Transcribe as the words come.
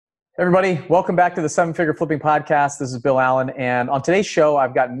Everybody, welcome back to the Seven Figure Flipping Podcast. This is Bill Allen, and on today's show,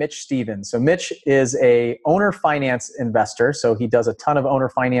 I've got Mitch Stevens. So Mitch is a owner finance investor. So he does a ton of owner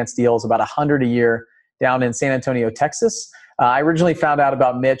finance deals, about 100 a year down in San Antonio, Texas. I originally found out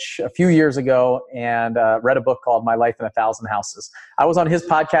about Mitch a few years ago and read a book called My Life in 1,000 Houses. I was on his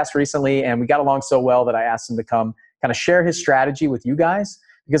podcast recently, and we got along so well that I asked him to come kind of share his strategy with you guys.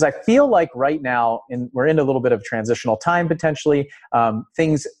 Because I feel like right now, we're in a little bit of transitional time potentially.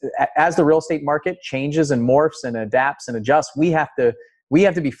 Things, as the real estate market changes and morphs and adapts and adjusts, we have to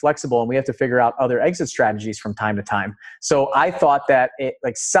be flexible, and we have to figure out other exit strategies from time to time. So I thought that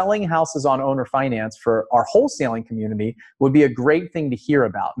like selling houses on owner finance for our wholesaling community would be a great thing to hear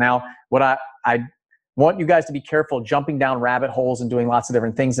about. Now, what I want you guys to be careful jumping down rabbit holes and doing lots of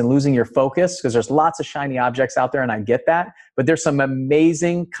different things and losing your focus, because there's lots of shiny objects out there, and I get that. But there's some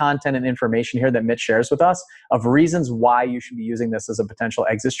amazing content and information here that Mitch shares with us of reasons why you should be using this as a potential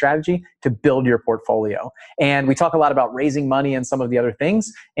exit strategy to build your portfolio. And we talk a lot about raising money and some of the other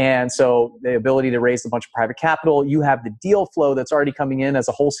things. And so the ability to raise a bunch of private capital, you have the deal flow that's already coming in as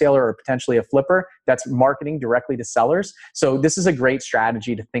a wholesaler or potentially a flipper that's marketing directly to sellers. So this is a great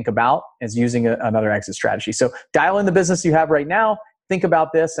strategy to think about as using another exit strategy. So dial in the business you have right now, think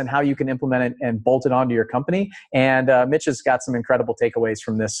about this and how you can implement it and bolt it onto your company. And Mitch has got some incredible takeaways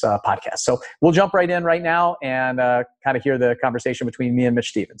from this podcast. So we'll jump right in right now and kind of hear the conversation between me and Mitch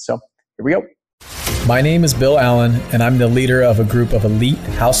Stevens. So here we go. My name is Bill Allen, and I'm the leader of a group of elite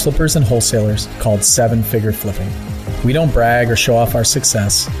house flippers and wholesalers called Seven Figure Flipping. We don't brag or show off our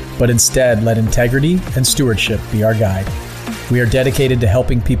success, but instead let integrity and stewardship be our guide. We are dedicated to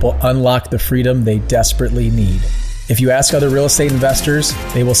helping people unlock the freedom they desperately need. If you ask other real estate investors,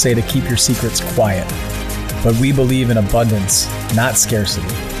 they will say to keep your secrets quiet. But we believe in abundance, not scarcity.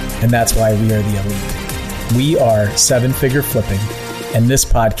 And that's why we are the elite. We are Seven Figure Flipping, and this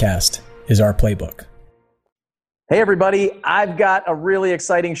podcast is our playbook. Hey, everybody. I've got a really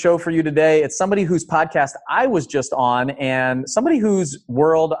exciting show for you today. It's somebody whose podcast I was just on, and somebody whose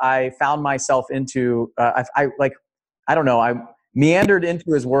world I found myself into. I meandered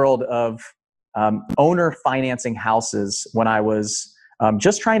into his world of owner financing houses when I was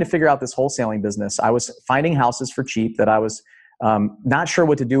just trying to figure out this wholesaling business. I was finding houses for cheap that I was not sure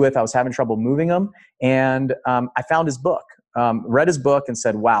what to do with. I was having trouble moving them. And I found his book, read his book and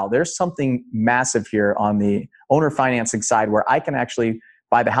said, wow, there's something massive here on the owner financing side where I can actually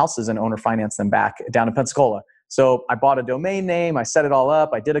buy the houses and owner finance them back down in Pensacola. So I bought a domain name, I set it all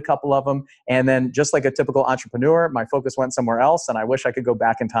up, I did a couple of them, and then just like a typical entrepreneur, my focus went somewhere else, and I wish I could go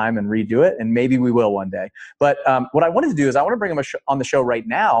back in time and redo it, and maybe we will one day. But what I wanted to do is I want to bring him on the show right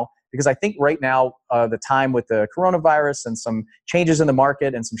now, because I think right now, the time with the coronavirus and some changes in the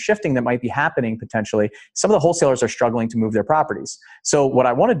market and some shifting that might be happening potentially, some of the wholesalers are struggling to move their properties. So what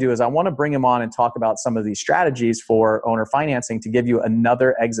I want to do is I want to bring him on and talk about some of these strategies for owner financing to give you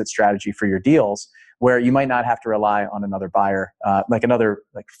another exit strategy for your deals, where you might not have to rely on another buyer, like another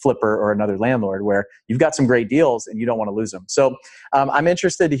flipper or another landlord, where you've got some great deals and you don't want to lose them. So I'm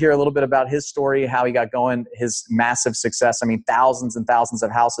interested to hear a little bit about his story, how he got going, his massive success. I mean, thousands and thousands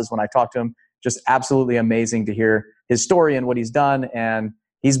of houses when I talked to him. Just absolutely amazing to hear his story and what he's done. And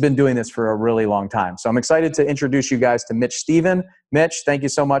he's been doing this for a really long time. So I'm excited to introduce you guys to Mitch Stevens. Mitch, thank you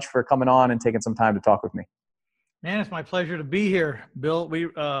so much for coming on and taking some time to talk with me. Man, it's my pleasure to be here, Bill.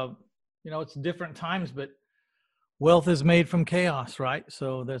 It's different times, but wealth is made from chaos, right?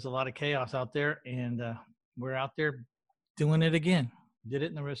 So there's a lot of chaos out there, and we're out there doing it again. Did it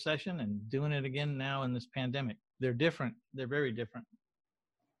in the recession and doing it again now in this pandemic. They're different. They're very different.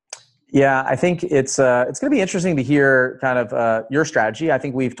 Yeah, I think it's going to be interesting to hear kind of your strategy. I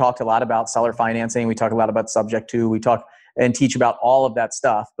think we've talked a lot about seller financing. We talk a lot about subject to. We talk and teach about all of that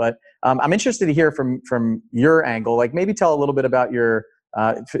stuff. But I'm interested to hear from your angle. Like maybe tell a little bit about your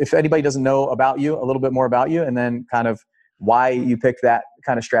if anybody doesn't know about you, a little bit more about you, and then kind of why you picked that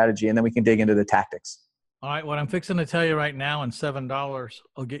kind of strategy, and then we can dig into the tactics. All right, what I'm fixing to tell you right now, and $7,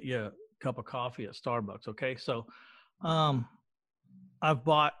 I'll get you a cup of coffee at Starbucks, okay? So I've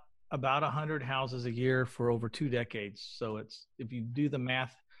bought about 100 houses a year for over 2 decades. So if you do the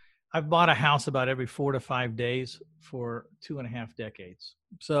math, I've bought a house about every 4 to 5 days for 2.5 decades.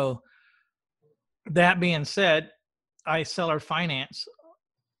 So that being said, I seller finance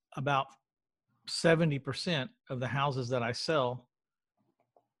about 70% of the houses that I sell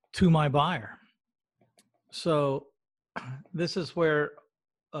to my buyer. So this is where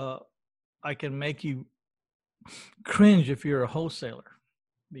I can make you cringe if you're a wholesaler,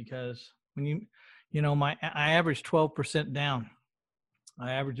 because when I average 12% down.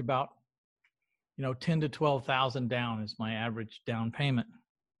 I average about, 10 to 12,000 down is my average down payment.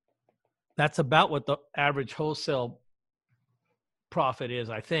 That's about what the average wholesale profit is,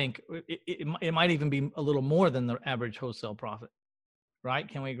 I think. It might even be a little more than the average wholesale profit, right?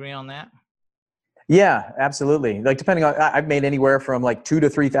 Can we agree on that? Yeah, absolutely. Like depending on, I've made anywhere from like 2,000 to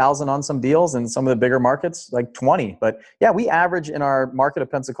 3,000 on some deals, and some of the bigger markets like 20. But yeah, we average in our market of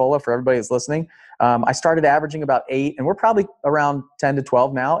Pensacola, for everybody that's listening. I started averaging about 8, and we're probably around 10 to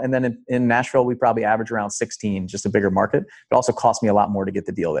 12 now. And then in Nashville, we probably average around 16, just a bigger market. It also cost me a lot more to get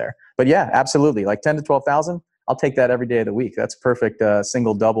the deal there. But yeah, absolutely. Like 10 to 12,000, I'll take that every day of the week. That's perfect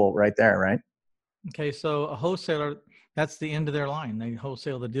single double right there, right? Okay, so a wholesaler, that's the end of their line. They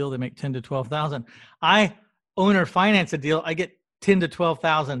wholesale the deal, they make 10 to 12,000. I owner finance a deal, I get 10 to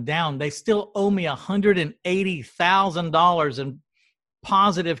 12,000 down. They still owe me $180,000 in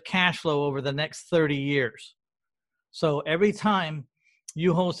positive cash flow over the next 30 years. So every time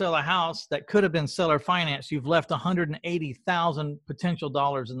you wholesale a house that could have been seller finance, you've left 180,000 potential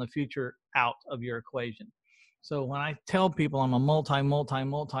dollars in the future out of your equation. So when I tell people I'm a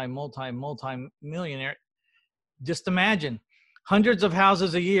multi-millionaire, just imagine hundreds of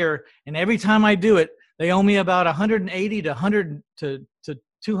houses a year, and every time I do it, they owe me about $180,000 to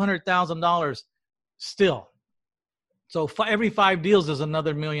 $200,000 still. So every 5 deals is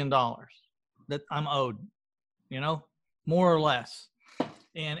another $1 million that I'm owed, more or less.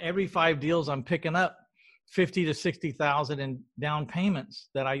 And every 5 deals I'm picking up 50 to 60,000 in down payments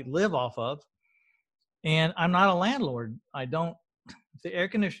that I live off of. And I'm not a landlord. If the air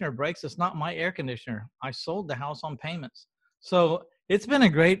conditioner breaks, it's not my air conditioner. I sold the house on payments. So it's been a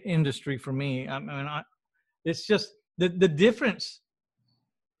great industry for me. It's just the difference.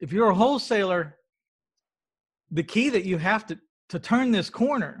 If you're a wholesaler, the key that you have to turn this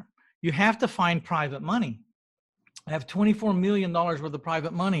corner, you have to find private money. I have $24 million worth of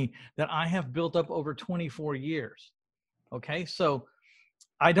private money that I have built up over 24 years. Okay, so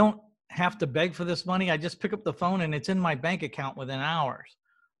I don't have to beg for this money. I just pick up the phone and it's in my bank account within hours.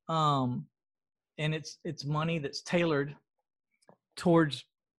 And it's money that's tailored towards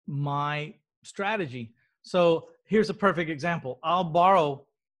my strategy. So here's a perfect example. I'll borrow,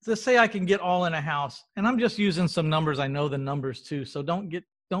 let's say I can get all in a house, and I'm just using some numbers. I know the numbers too, so don't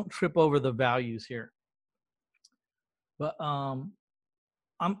trip over the values here. But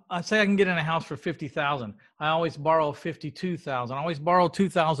I say I can get in a house for $50,000. I always borrow $52,000. I always borrow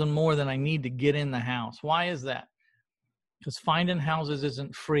 $2,000 more than I need to get in the house. Why is that? Because finding houses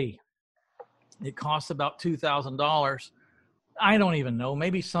isn't free. It costs about $2,000. I don't even know.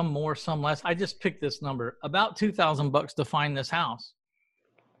 Maybe some more, some less. I just picked this number. About $2,000 to find this house.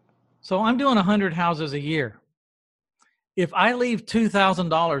 So I'm doing 100 houses a year. If I leave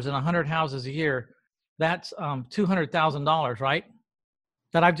 $2,000 in 100 houses a year, that's $200,000, right?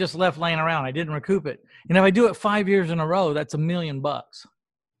 That I've just left laying around. I didn't recoup it. And if I do it 5 years in a row, that's $1 million.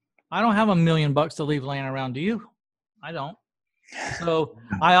 I don't have $1 million to leave laying around. Do you? I don't. So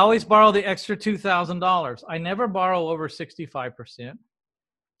I always borrow the extra $2,000. I never borrow over 65%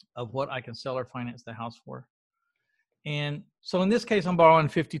 of what I can sell or finance the house for. And so in this case, I'm borrowing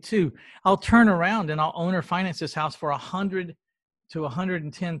 52. I'll turn around and I'll owner finance this house for 100 to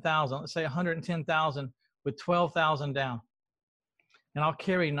 110,000. Let's say 110,000 with 12,000 down. And I'll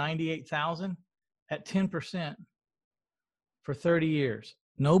carry 98,000 at 10% for 30 years.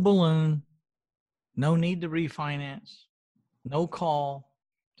 No balloon, no need to refinance, no call,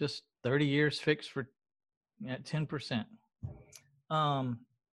 just 30 years fixed for at 10%.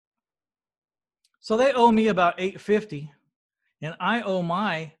 So they owe me about $850, and I owe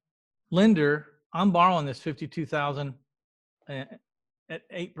my lender, I'm borrowing this $52,000 at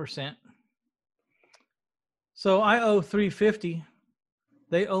 8%. So I owe $350.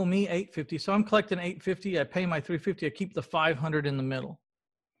 They owe me $850. So I'm collecting $850. I pay my $350. I keep the $500 in the middle.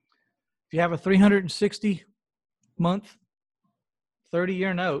 If you have a 360-month,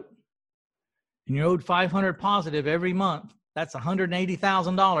 30-year note, and you're owed $500 positive every month, that's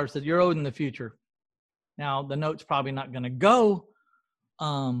 $180,000 that you're owed in the future. Now, the note's probably not going to go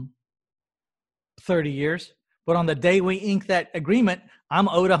 30 years, but on the day we ink that agreement, I'm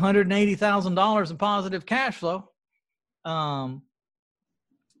owed $180,000 in positive cash flow.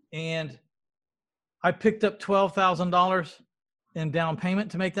 And I picked up $12,000 in down payment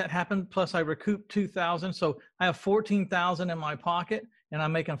to make that happen. Plus I recouped $2,000. So I have $14,000 in my pocket and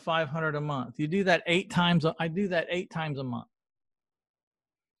I'm making $500 a month. You do that 8 times. I do that 8 times a month.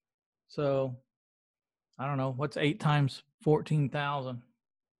 So I don't know what's 8 times 14,000.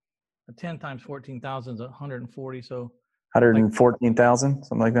 10 times 14,000 is 140. So 114,000,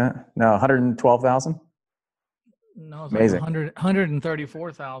 something like that. No, 112,000. No, it's amazing. Like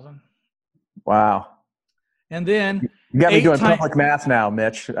 134,000. Wow. And then you got me doing public math now,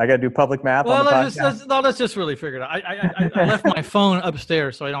 Mitch. I got to do public math on the podcast. Let's just really figure it out. I left my phone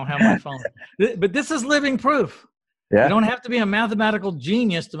upstairs, so I don't have my phone. But this is living proof. Yeah. You don't have to be a mathematical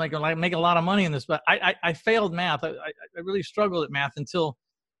genius to make a lot of money in this. But I failed math. I really struggled at math until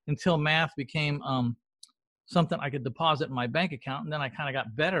math became something I could deposit in my bank account, and then I kind of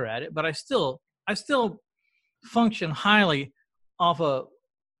got better at it. But I still function highly off a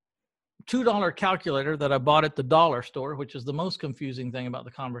 $2 calculator that I bought at the dollar store, which is the most confusing thing about the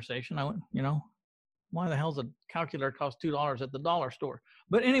conversation. I went, why the hell's a calculator cost $2 at the dollar store?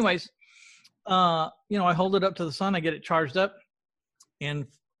 But anyways, I hold it up to the sun. I get it charged up in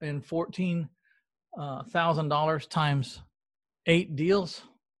 $14,000 times 8 deals.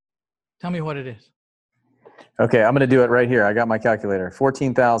 Tell me what it is. Okay, I'm going to do it right here. I got my calculator.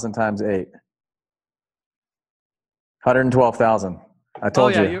 14,000 times 8. 112,000. I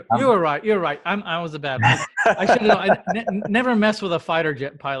told you. You were right. You're right. I was a bad one. I should have never mess with a fighter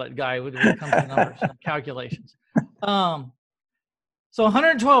jet pilot guy when it comes to numbers and calculations. So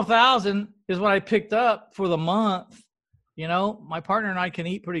 112,000 is what I picked up for the month. My partner and I can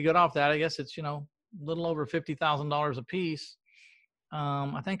eat pretty good off that. I guess it's a little over $50,000 a piece.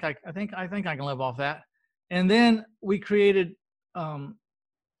 I think I can live off that. And then we created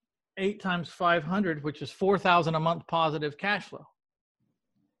 8 times 500, which is 4,000 a month positive cash flow.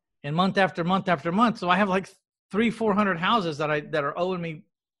 And month after month after month. So I have like 300-400 houses that are owing me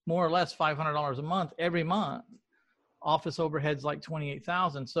more or less $500 a month every month. Office overhead's like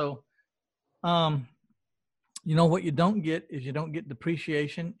 28,000. So, what you don't get is you don't get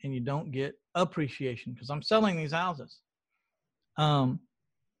depreciation and you don't get appreciation because I'm selling these houses.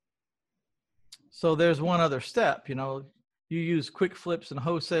 So there's one other step, you use quick flips and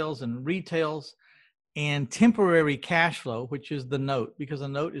wholesales and retails and temporary cash flow, which is the note, because a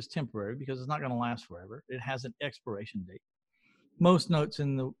note is temporary because it's not going to last forever. It has an expiration date. Most notes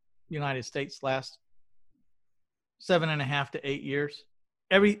in the United States last 7.5 to 8 years.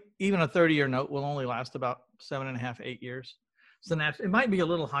 Even a 30-year note will only last about 7.5, 8 years. So it might be a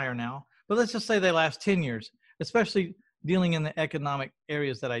little higher now, but let's just say they last 10 years, especially dealing in the economic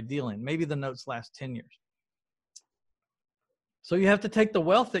areas that I deal in. Maybe the notes last 10 years. So you have to take the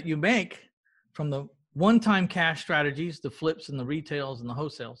wealth that you make from the one-time cash strategies, the flips and the retails and the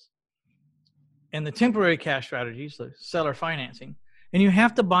wholesales, and the temporary cash strategies, the seller financing, and you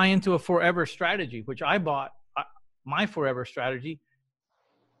have to buy into a forever strategy, which I bought. My forever strategy,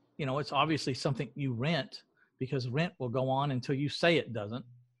 it's obviously something you rent because rent will go on until you say it doesn't.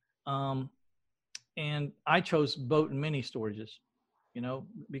 And I chose boat and mini storages,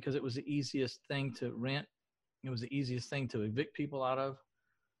 because it was the easiest thing to rent. It was the easiest thing to evict people out of.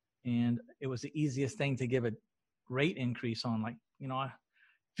 And it was the easiest thing to give a rate increase on. Like,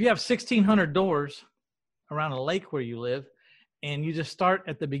 if you have 1,600 doors around a lake where you live, and you just start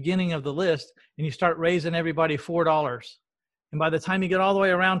at the beginning of the list and you start raising everybody $4. And by the time you get all the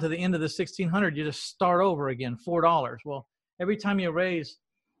way around to the end of the 1,600, you just start over again, $4. Well, every time you raise,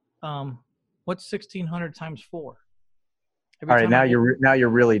 what's 1,600 times 4? All right, now you're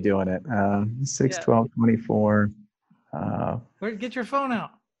really doing it. 6, 12, 24. Get your phone out.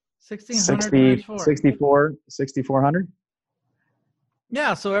 1,600 times 4. 6,400?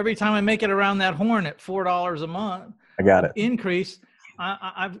 Yeah, so every time I make it around that horn at $4 a month, I got it. Increase.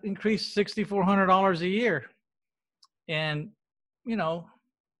 I've increased $6,400 a year. And,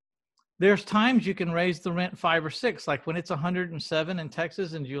 there's times you can raise the rent 5 or 6. Like when it's 107 in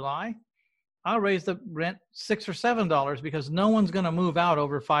Texas in July, I'll raise the rent $6 or $7 because no one's going to move out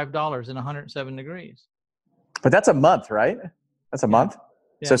over $5 in 107 degrees. But that's a month, right? That's a month.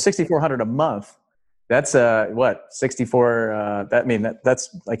 Yeah. So 6,400 a month. That's 64.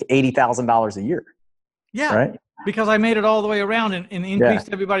 That's like $80,000 a year. Yeah. Right. Because I made it all the way around and increased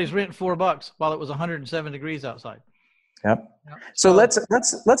everybody's rent $4 while it was 107 degrees outside. Yep. So let's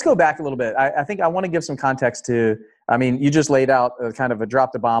go back a little bit. I think I want to give some context to. You just laid out kind of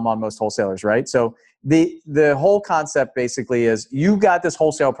dropped a bomb on most wholesalers, right? So the whole concept basically is you got this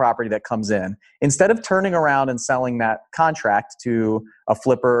wholesale property that comes in. Instead of turning around and selling that contract to a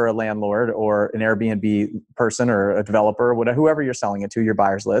flipper or a landlord or an Airbnb person or a developer, or whoever you're selling it to, your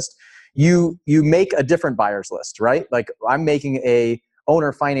buyer's list, you make a different buyer's list, right? Like I'm making a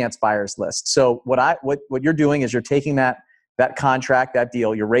owner finance buyer's list. So what you're doing is you're taking that contract, that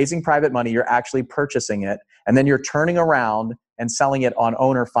deal, you're raising private money, you're actually purchasing it, and then you're turning around and selling it on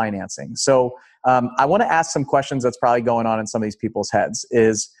owner financing. So I want to ask some questions that's probably going on in some of these people's heads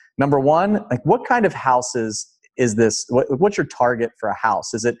is, number one, like what kind of houses is this? What's your target for a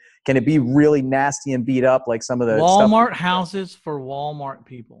house? Can it be really nasty and beat up like some of the Walmart houses for Walmart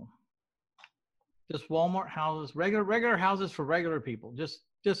people? Just Walmart houses, regular houses for regular people. Just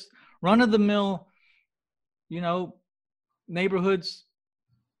run of the mill, neighborhoods.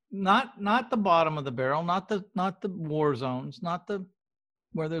 Not the bottom of the barrel, not the war zones, not the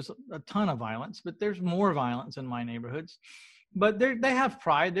where there's a ton of violence, but there's more violence in my neighborhoods. But they have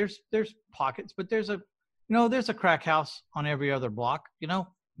pride. There's pockets, but there's a crack house on every other block.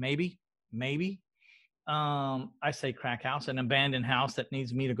 Maybe. I say crack house, an abandoned house that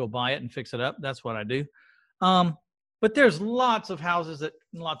needs me to go buy it and fix it up. That's what I do. But there's lots of houses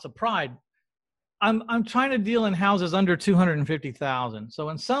lots of pride. I'm trying to deal in houses under 250,000. So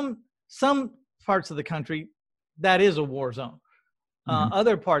in some parts of the country, that is a war zone.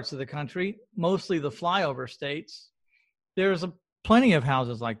 Other parts of the country, mostly the flyover states, there's plenty of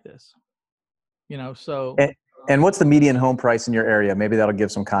houses like this. So. And what's the median home price in your area? Maybe that'll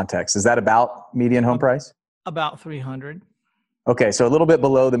give some context. Is that about median home price? About 300. Okay, so a little bit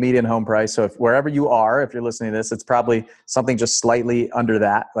below the median home price. So if wherever you are, if you're listening to this, it's probably something just slightly under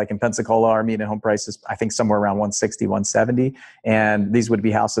that. Like in Pensacola, our median home price is, I think, somewhere around 160, 170. And these would be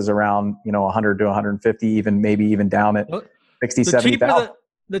houses around, 100 to 150, maybe even down at 60, 70,000.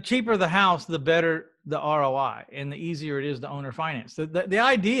 The cheaper the house, the better the ROI and the easier it is to owner finance. The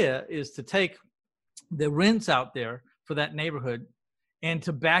idea is to take the rents out there for that neighborhood and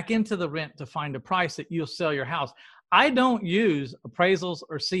to back into the rent to find a price that you'll sell your house. I don't use appraisals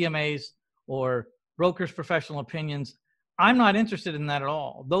or CMAs or brokers' professional opinions. I'm not interested in that at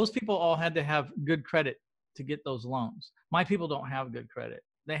all. Those people all had to have good credit to get those loans. My people don't have good credit.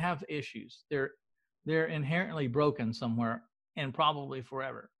 They have issues. They're inherently broken somewhere and probably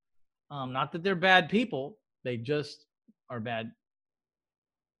forever. Not that they're bad people. They just are bad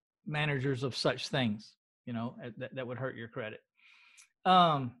managers of such things, that would hurt your credit.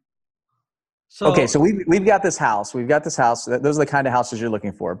 So we've got this house. Those are the kind of houses you're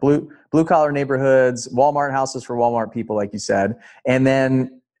looking for. Blue collar neighborhoods, Walmart houses for Walmart people, like you said. And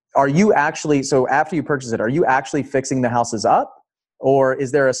then are you actually, so after you purchase it, are you actually fixing the houses up? Or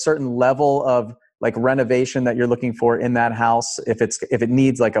is there a certain level of like renovation that you're looking for in that house? If it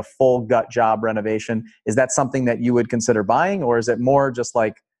needs like a full gut job renovation, is that something that you would consider buying? Or is it more just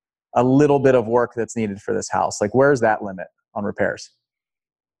like a little bit of work that's needed for this house? Like, where's that limit on repairs?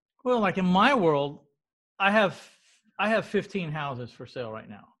 Well, like in my world, I have 15 houses for sale right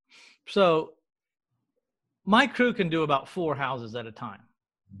now. So my crew can do about 4 houses at a time.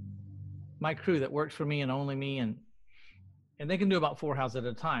 My crew that works for me and only me, and they can do about 4 houses at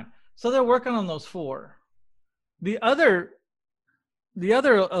a time. So they're working on those 4. The other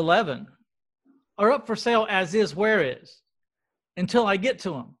 11 are up for sale as is, where is, until I get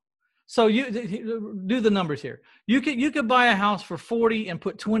to them. So you do the numbers here. You could buy a house for 40 and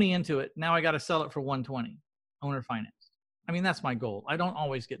put 20 into it. Now I got to sell it for 120, owner finance. I mean, that's my goal. I don't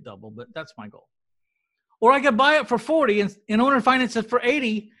always get double, but that's my goal. Or I could buy it for 40 and owner finance it for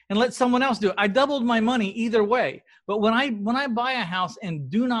 80 and let someone else do it. I doubled my money either way. But when I buy a house and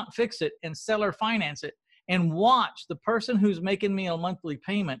do not fix it and seller finance it and watch the person who's making me a monthly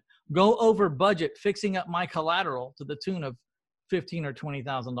payment go over budget fixing up my collateral to the tune of $15,000 or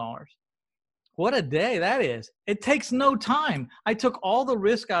 $20,000. What a day that is. It takes no time. I took all the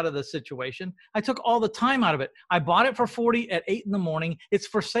risk out of the situation. I took all the time out of it. I bought it for 40 at 8 in the morning. It's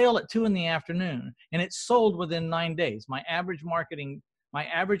for sale at 2 in the afternoon. And it's sold within 9 days. My average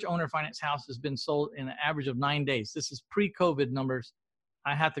owner finance house has been sold in an average of 9 days. This is pre-COVID numbers.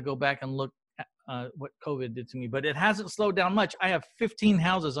 I have to go back and look at what COVID did to me, but it hasn't slowed down much. I have 15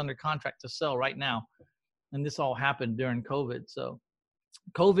 houses under contract to sell right now. And this all happened during COVID. So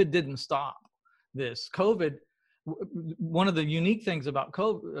COVID didn't stop this. COVID, one of the unique things about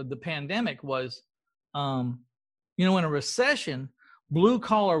COVID, the pandemic was, in a recession, blue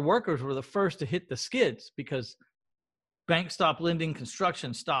collar workers were the first to hit the skids because banks stopped lending,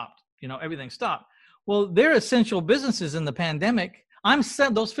 construction stopped, everything stopped. Well, they're essential businesses in the pandemic.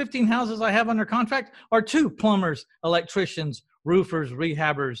 Those 15 houses I have under contract are 2 plumbers, electricians, roofers,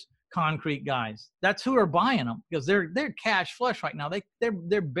 rehabbers, concrete guys. That's who are buying them because they're cash flush right now.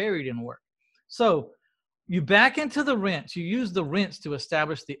 They're buried in work. So you back into the rents. You use the rents to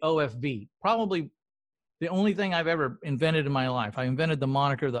establish the OFV. Probably the only thing I've ever invented in my life. I invented the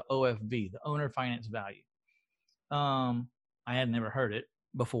moniker, the OFV, the owner finance value. I had never heard it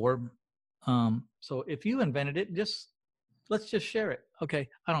before. So if you invented it, let's just share it. Okay,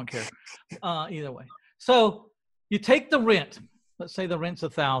 I don't care. Either way. So you take the rent. Let's say the rent's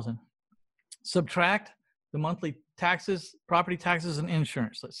 $1,000. Subtract the monthly taxes, property taxes, and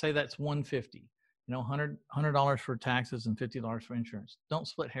insurance. Let's say that's $150. $100 for taxes and $50 for insurance. Don't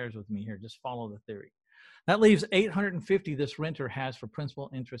split hairs with me here. Just follow the theory. That leaves $850 this renter has for principal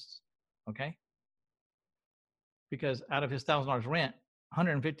interests. Okay. because out of his $1,000 rent,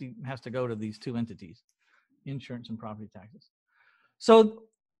 150 has to go to these two entities, insurance and property taxes. So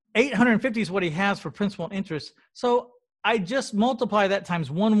 850 is what he has for principal and interest. So I just multiply that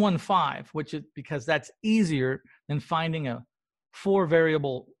times 115, which is because that's easier than finding a 4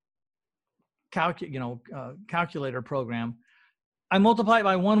 variable calculator program. I multiply it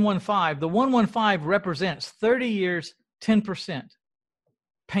by 115. The 115 represents 30 years, 10%,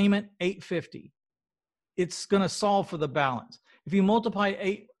 payment 850. It's going to solve for the balance. If you multiply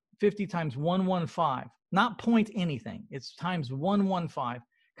 850 times 115, not point anything, it's times 115,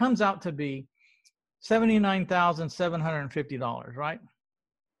 comes out to be $79,750, right?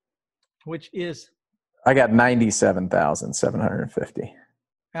 Which is, I got 97,750.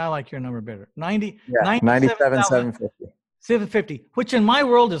 I like your number better. 97,750. Which in my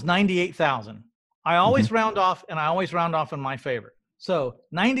world is 98,000. I always round off, and I always round off in my favor. So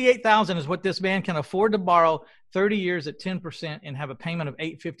 98,000 is what this man can afford to borrow 30 years at 10% and have a payment of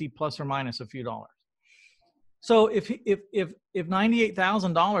 850 plus or minus a few dollars. So if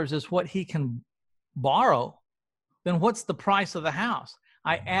 $98,000 is what he can borrow, then what's the price of the house?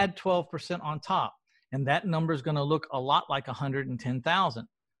 I add 12% on top, and that number is going to look a lot like 110,000.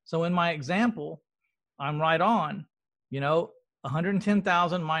 So in my example, I'm right on,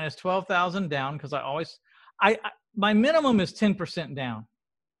 110,000 minus 12,000 down, because my minimum is 10% down,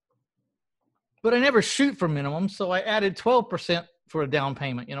 but I never shoot for minimum. So I added 12% for a down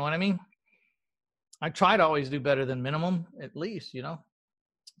payment. You know what I mean? I try to always do better than minimum, at least,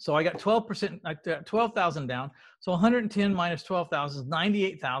 So I got 12%, I got 12,000 down. So 110 minus 12,000 is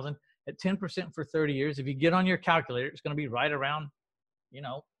 98,000 at 10% for 30 years. If you get on your calculator, it's going to be right around,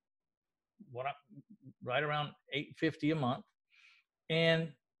 right around $850 a month.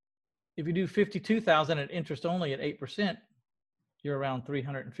 And if you do 52,000 at interest only at 8%, you're around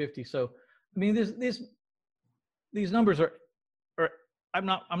 350. So, I mean, these numbers are I'm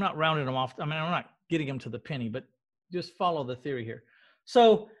not rounding them off. I mean, I'm not getting them to the penny, but just follow the theory here.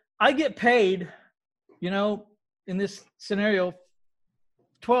 So I get paid, in this scenario,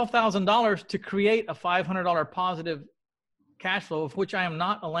 $12,000 to create a $500 positive cash flow, of which I am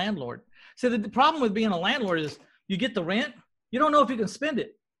not a landlord. So the problem with being a landlord is you get the rent, you don't know if you can spend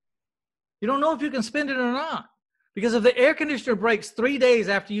it. You don't know if you can spend it or not. Because if the air conditioner breaks 3 days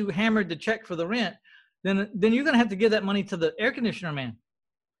after you hammered the check for the rent, then you're going to have to give that money to the air conditioner man.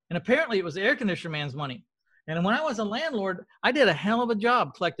 And apparently it was the air conditioner man's money. And when I was a landlord, I did a hell of a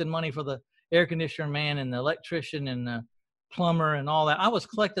job collecting money for the air conditioner man and the electrician and the plumber and all that. I was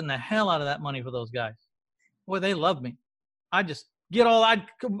collecting the hell out of that money for those guys. Boy, they loved me. I just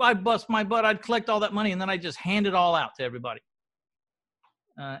I'd bust my butt. I'd collect all that money, and then I just hand it all out to everybody.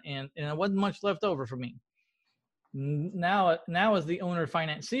 And it wasn't much left over for me. Now as the owner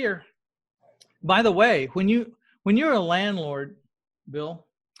financier, by the way, when you're a landlord, Bill,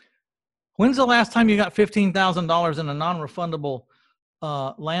 when's the last time you got $15,000 in a non-refundable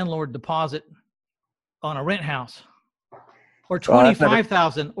landlord deposit on a rent house? Or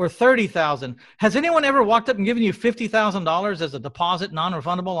 25,000 or 30,000. Has anyone ever walked up and given you $50,000 as a deposit,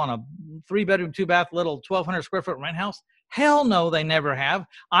 non-refundable, on a 3-bedroom, 2-bath, little 1,200 square foot rent house? Hell no, they never have.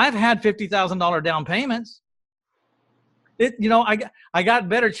 I've had $50,000 down payments. I got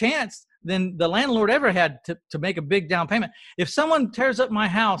better chance than the landlord ever had to make a big down payment. If someone tears up my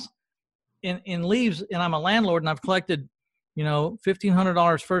house and leaves, and I'm a landlord and I've collected,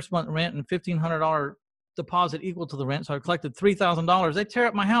 $1,500 first month rent and $1,500 deposit equal to the rent, so I collected $3,000. They tear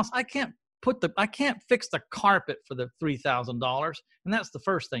up my house. I can't fix the carpet for the $3,000, and that's the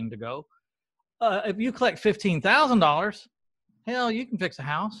first thing to go. If you collect $15,000, hell, you can fix a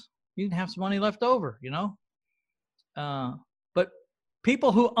house. You can have some money left over, But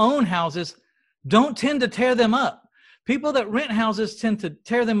people who own houses don't tend to tear them up. People that rent houses tend to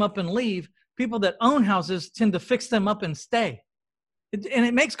tear them up and leave. People that own houses tend to fix them up and stay. And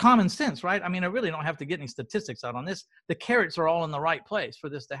it makes common sense, right? I mean, I really don't have to get any statistics out on this. The carrots are all in the right place for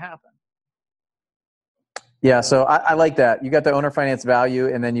this to happen. Yeah, so I like that. You got the owner finance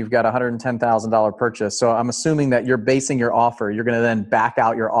value, and then you've got $110,000 purchase. So I'm assuming that you're basing your offer. You're going to then back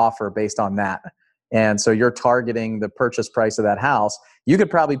out your offer based on that. And so you're targeting the purchase price of that house. You could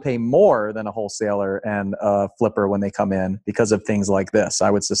probably pay more than a wholesaler and a flipper when they come in because of things like this,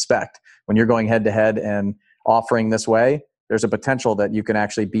 I would suspect. When you're going head to head and offering this way, there's a potential that you can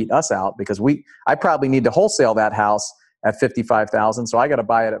actually beat us out, because I probably need to wholesale that house at $55,000. So I got to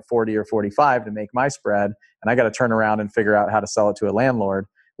buy it at 40 or 45 to make my spread. And I got to turn around and figure out how to sell it to a landlord,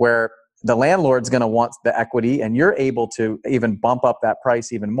 where the landlord's going to want the equity, and you're able to even bump up that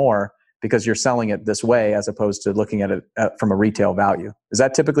price even more because you're selling it this way as opposed to looking at it from a retail value. Is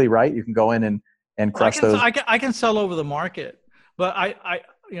that typically right? You can go in and crush those? I can sell over the market, but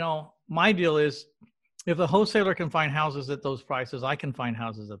my deal is if the wholesaler can find houses at those prices, I can find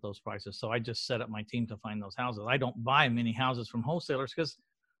houses at those prices. So I just set up my team to find those houses. I don't buy many houses from wholesalers because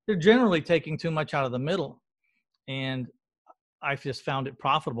they're generally taking too much out of the middle. And I've just found it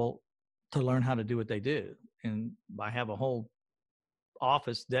profitable to learn how to do what they do. And I have a whole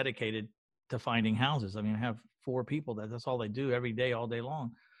office dedicated to finding houses. I mean, I have 4 people that's all they do every day, all day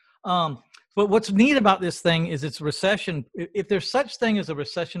long. But what's neat about this thing is it's recession. If there's such thing as a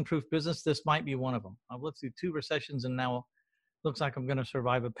recession-proof business, this might be one of them. I've lived through 2 recessions and now looks like I'm going to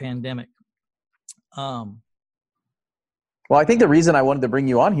survive a pandemic. Well, I think the reason I wanted to bring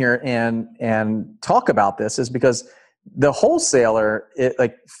you on here and talk about this is because the wholesaler,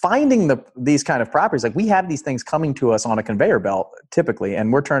 like finding these kind of properties, like we have these things coming to us on a conveyor belt typically,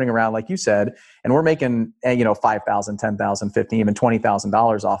 and we're turning around, like you said, and we're making, $5,000, $10,000, $15,000, even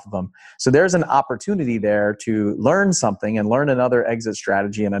 $20,000 off of them. So there's an opportunity there to learn something and learn another exit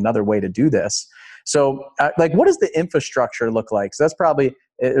strategy and another way to do this. So what does the infrastructure look like? So that's probably,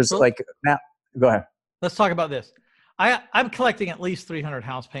 now, go ahead. Let's talk about this. I'm collecting at least 300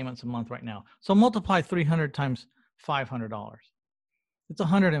 house payments a month right now. So multiply 300 times $500. It's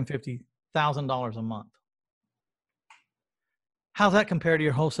 $150,000 a month. How's that compare to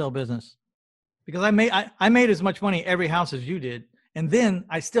your wholesale business? Because I made as much money every house as you did, and then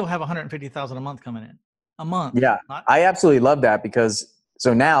I still have $150,000 a month coming in a month. Yeah, I absolutely love that because.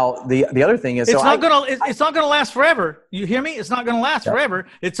 So now the other thing is, it's not gonna last forever. You hear me? It's not gonna last forever.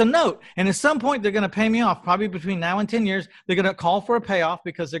 It's a note, and at some point they're gonna pay me off. Probably between now and 10 years, they're gonna call for a payoff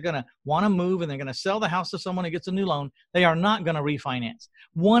because they're gonna want to move and they're gonna sell the house to someone who gets a new loan. They are not gonna refinance.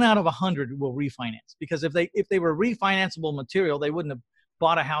 1 out of 100 will refinance because if they were refinanceable material, they wouldn't have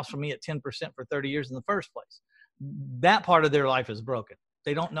bought a house from me at 10% for 30 years in the first place. That part of their life is broken.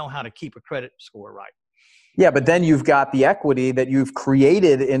 They don't know how to keep a credit score right. Yeah, but then you've got the equity that you've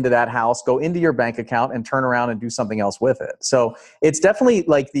created into that house go into your bank account and turn around and do something else with it. So it's definitely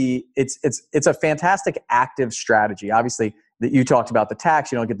like it's a fantastic active strategy. Obviously, that you talked about the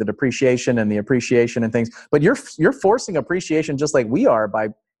tax, you don't get the depreciation and the appreciation and things, but you're forcing appreciation just like we are by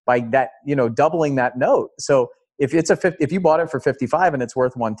that, doubling that note. So if you bought it for 55 and it's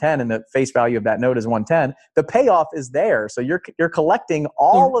worth 110 and the face value of that note is 110, the payoff is there. So you're collecting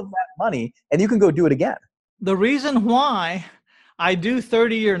all of that money and you can go do it again. The reason why I do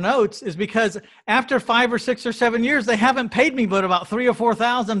 30-year notes is because after 5 or 6 or 7 years, they haven't paid me but about $3,000 or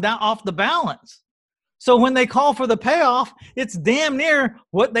 $4,000 down off the balance. So when they call for the payoff, it's damn near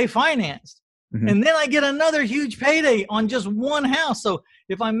what they financed. Mm-hmm. And then I get another huge payday on just one house. So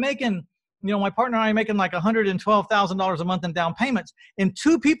if I'm making, my partner and I are making like $112,000 a month in down payments, and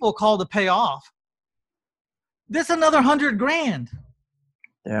 2 people call to pay off, that's another $100,000.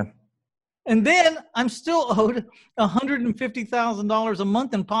 Yeah. And then I'm still owed $150,000 a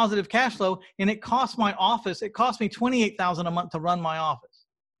month in positive cash flow, and it cost me $28,000 a month to run my office,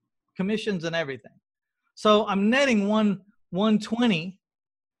 commissions and everything. So I'm netting 120.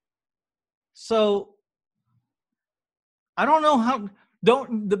 So I don't know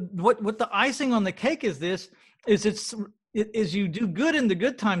what the icing on the cake is. Is you do good in the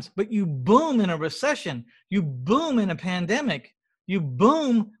good times, but you boom in a recession, you boom in a pandemic. You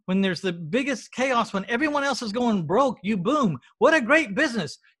boom when there's the biggest chaos, when everyone else is going broke, you boom. What a great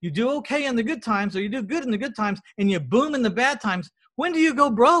business. You do okay in the good times, or you do good in the good times, and you boom in the bad times. When do you go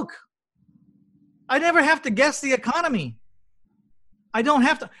broke? I never have to guess the economy. I don't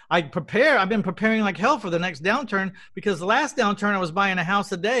have to. I've been preparing like hell for the next downturn, because the last downturn I was buying a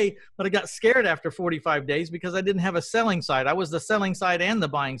house a day, but I got scared after 45 days because I didn't have a selling side. I was the selling side and the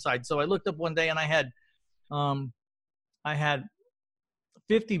buying side. So I looked up one day and I had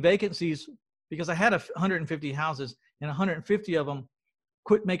 50 vacancies because I had 150 houses, and 150 of them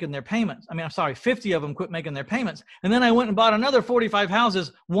quit making their payments. 50 of them quit making their payments. And then I went and bought another 45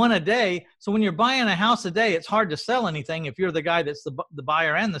 houses, one a day. So when you're buying a house a day, it's hard to sell anything if you're the guy that's the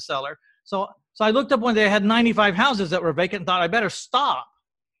buyer and the seller. So I looked up one day, I had 95 houses that were vacant, and thought I better stop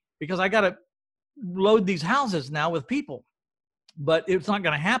because I got to load these houses now with people. But it's not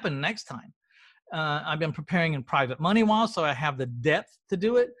going to happen next time. I've been preparing in private money walls, so I have the depth to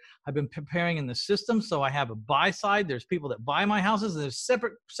do it. I've been preparing in the system, so I have a buy side. There's people that buy my houses, and there's a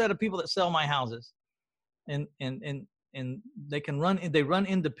separate set of people that sell my houses, and they run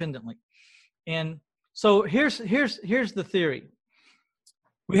independently. And so here's the theory.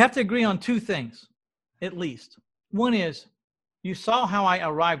 We have to agree on 2 things, at least. One is, you saw how I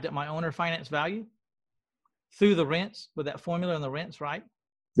arrived at my owner finance value through the rents with that formula and the rents, right?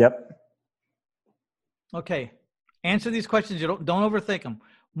 Yep. Okay, answer these questions. Don't overthink them.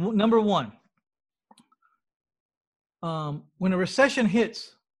 Number 1, when a recession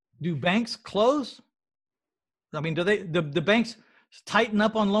hits, do banks close? I mean, do the banks tighten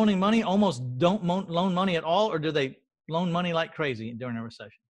up on loaning money, almost don't loan money at all, or do they loan money like crazy during a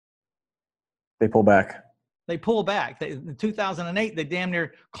recession? They pull back. They pull back. In 2008, they damn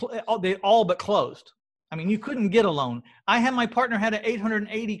near, they all but closed. I mean, you couldn't get a loan. My partner had an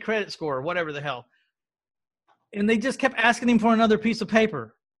 880 credit score, or whatever the hell. And they just kept asking him for another piece of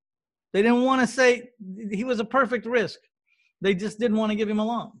paper. They didn't want to say he was a perfect risk. They just didn't want to give him a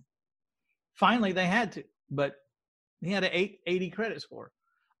loan. Finally, they had to, but he had an 880 credit score.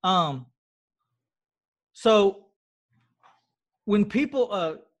 So when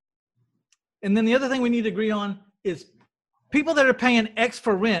people, and then the other thing we need to agree on is people that are paying X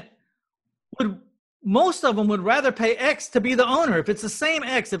for rent most of them would rather pay X to be the owner. If it's the same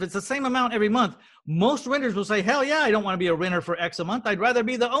X, if it's the same amount every month, most renters will say, hell yeah, I don't want to be a renter for X a month. I'd rather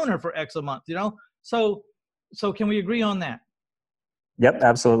be the owner for X a month, So can we agree on that? Yep,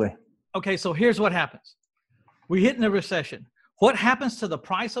 absolutely. Okay, so here's what happens. We hit in a recession. What happens to the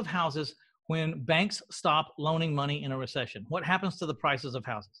price of houses when banks stop loaning money in a recession? What happens to the prices of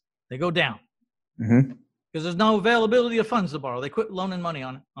houses? They go down. Mm-hmm. Because there's no availability of funds to borrow. They quit loaning money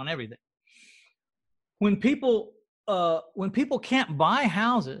on everything. When people can't buy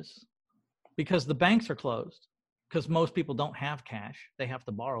houses because the banks are closed, because most people don't have cash, they have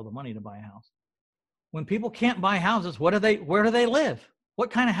to borrow the money to buy a house. When people can't buy houses, where do they live? What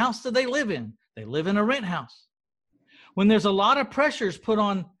kind of house do they live in? They live in a rent house. When there's a lot of pressures put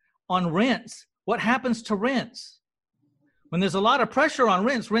on rents, what happens to rents? When there's a lot of pressure on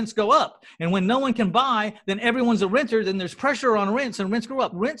rents, rents go up. And when no one can buy, then everyone's a renter, then there's pressure on rents and rents go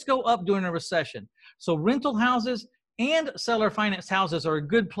up. Rents go up during a recession. So rental houses and seller finance houses are a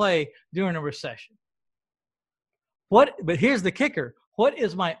good play during a recession. But here's the kicker. What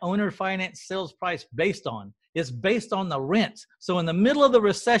is my owner finance sales price based on? It's based on the rents. So in the middle of the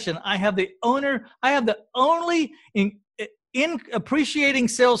recession, I have the only in appreciating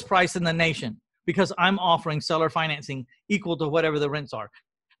sales price in the nation, because I'm offering seller financing equal to whatever the rents are.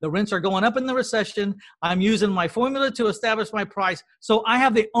 The rents are going up in the recession. I'm using my formula to establish my price. So I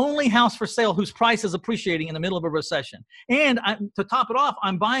have the only house for sale whose price is appreciating in the middle of a recession. And to top it off,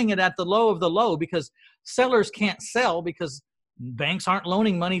 I'm buying it at the low of the low because sellers can't sell because banks aren't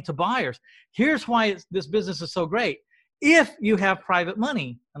loaning money to buyers. Here's why this business is so great. If you have private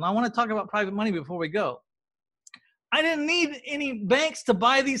money, and I want to talk about private money before we go. I didn't need any banks to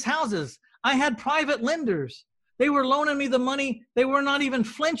buy these houses. I had private lenders. They were loaning me the money. They were not even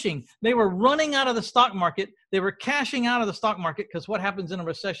flinching. They were running out of the stock market. They were cashing out of the stock market because what happens in a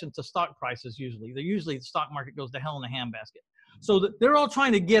recession to stock prices usually? The stock market goes to hell in a handbasket. So they're all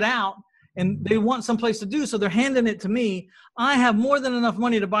trying to get out and they want someplace to do. So they're handing it to me. I have more than enough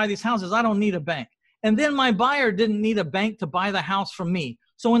money to buy these houses. I don't need a bank. And then my buyer didn't need a bank to buy the house from me.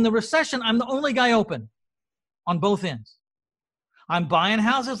 So in the recession, I'm the only guy open on both ends. I'm buying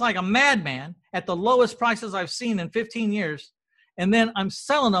houses like a madman at the lowest prices I've seen in 15 years. And then I'm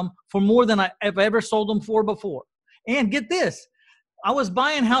selling them for more than I've ever sold them for before. And get this, I was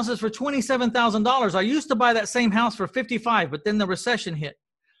buying houses for $27,000. I used to buy that same house for $55,000, but then the recession hit.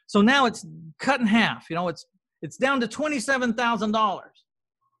 So now it's cut in half. It's down to $27,000.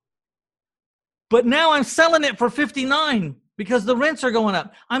 But now I'm selling it for $59,000 because the rents are going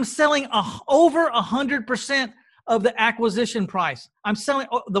up. I'm selling over 100% of the acquisition price. I'm selling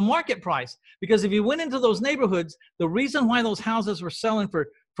the market price, because if you went into those neighborhoods, the reason why those houses were selling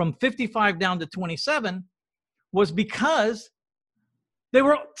from 55 down to 27 was because they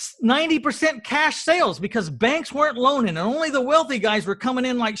were 90% cash sales, because banks weren't loaning and only the wealthy guys were coming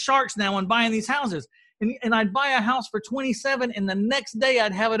in like sharks now and buying these houses. And I'd buy a house for 27 and the next day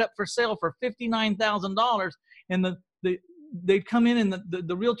I'd have it up for sale for $59,000. And they'd come in and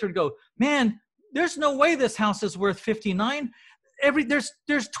the realtor would go, man, there's no way this house is worth 59.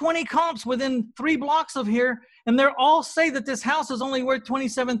 There's 20 comps within 3 blocks of here, and they're all say that this house is only worth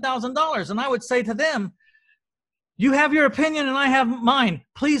 $27,000. And I would say to them, you have your opinion and I have mine.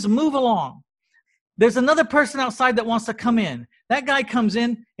 Please move along. There's another person outside that wants to come in. That guy comes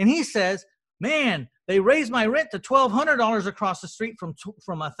in and he says, man, they raised my rent to $1,200 across the street from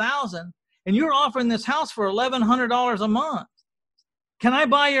 $1,000, and you're offering this house for $1,100 a month. Can I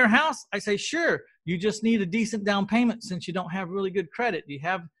buy your house? I say, sure. You just need a decent down payment since you don't have really good credit. You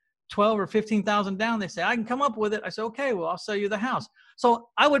have 12 or 15,000 down. They say, I can come up with it. I say, okay, well, I'll sell you the house. So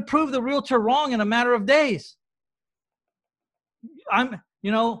I would prove the realtor wrong in a matter of days. I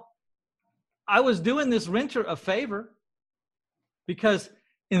was doing this renter a favor, because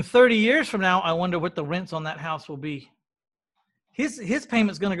in 30 years from now, I wonder what the rents on that house will be. His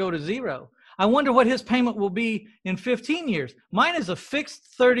payment's going to go to zero. I wonder what his payment will be in 15 years. Mine is a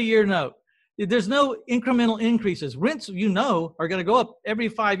fixed 30-year note. There's no incremental increases. Rents, are going to go up every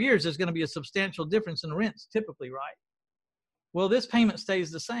 5 years. There's going to be a substantial difference in rents, typically, right? Well, this payment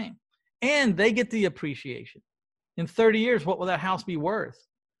stays the same. And they get the appreciation. In 30 years, what will that house be worth?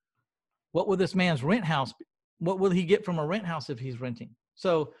 What will this man's rent house be? What will he get from a rent house if he's renting?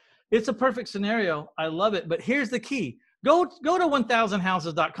 So it's a perfect scenario. I love it. But here's the key. Go to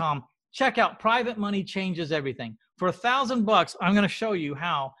 1000houses.com. Check out Private Money Changes Everything. For $1,000, I'm going to show you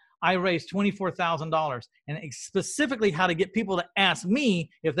how I raised $24,000 and specifically how to get people to ask me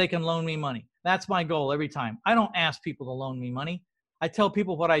if they can loan me money. That's my goal every time. I don't ask people to loan me money. I tell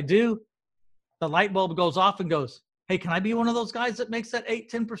people what I do. The light bulb goes off and goes, hey, can I be one of those guys that makes that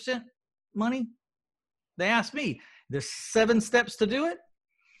 8-10% money? They ask me. There's 7 steps to do it.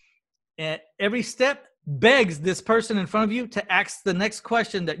 And every step begs this person in front of you to ask the next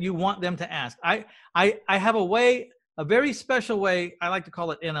question that you want them to ask. I have a very special way, I like to call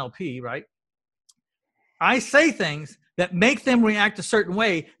it NLP, right? I say things that make them react a certain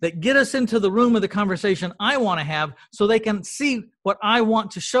way that get us into the room of the conversation I want to have so they can see what I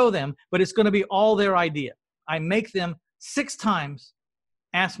want to show them, but it's going to be all their idea. I make them 6 times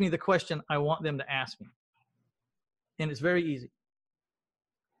ask me the question I want them to ask me. And it's very easy.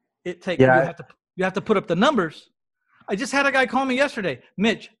 You have to put up the numbers. I just had a guy call me yesterday.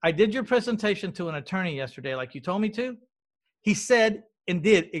 Mitch, I did your presentation to an attorney yesterday like you told me to. He said and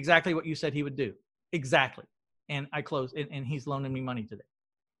did exactly what you said he would do. Exactly. And I closed, and he's loaning me money today.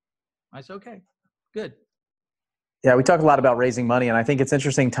 I said, okay, good. Yeah, we talk a lot about raising money, and I think it's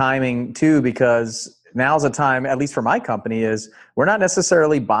interesting timing too, because now's the time, at least for my company, is we're not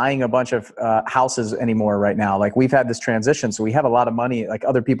necessarily buying a bunch of houses anymore right now. Like we've had this transition, so we have a lot of money, like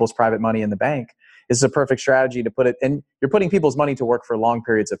other people's private money in the bank. This is a perfect strategy to put it, and you're putting people's money to work for long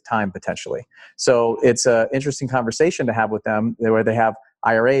periods of time potentially. So it's an interesting conversation to have with them where they have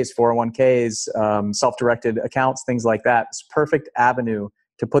IRAs, 401ks, self-directed accounts, things like that. It's a perfect avenue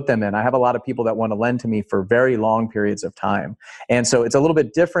to put them in. I have a lot of people that want to lend to me for very long periods of time. And so it's a little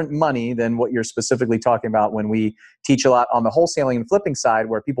bit different money than what you're specifically talking about when we teach a lot on the wholesaling and flipping side,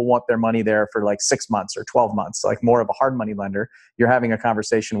 where people want their money there for like 6 months or 12 months, like more of a hard money lender. You're having a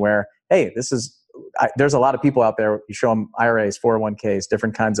conversation where, hey, there's a lot of people out there, you show them IRAs, 401ks,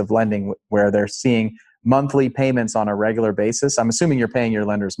 different kinds of lending where they're seeing monthly payments on a regular basis. I'm assuming you're paying your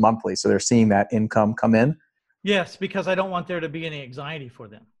lenders monthly, so they're seeing that income come in. Yes, because I don't want there to be any anxiety for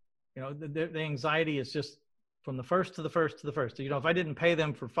them. The anxiety is just from the first to the first to the first. If I didn't pay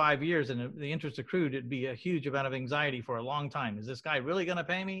them for 5 years and the interest accrued, it'd be a huge amount of anxiety for a long time. Is this guy really going to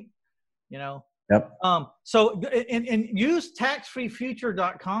pay me? Yep. So use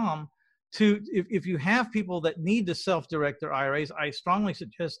taxfreefuture.com to, if you have people that need to self-direct their IRAs, I strongly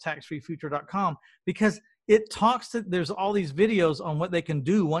suggest taxfreefuture.com, because there's all these videos on what they can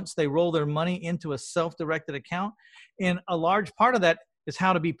do once they roll their money into a self-directed account. And a large part of that is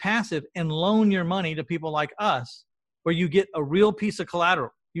how to be passive and loan your money to people like us, where you get a real piece of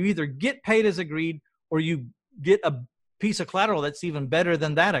collateral. You either get paid as agreed, or you get a piece of collateral that's even better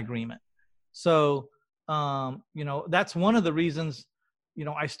than that agreement. So, that's one of the reasons,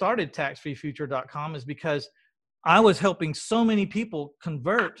 I started taxfreefuture.com, is because I was helping so many people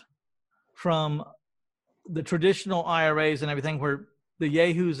convert from the traditional IRAs and everything, where the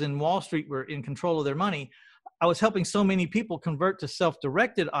yahoos in Wall Street were in control of their money. I was helping so many people convert to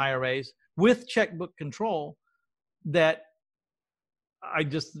self-directed IRAs with checkbook control that I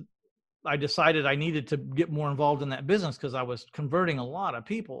decided I needed to get more involved in that business, because I was converting a lot of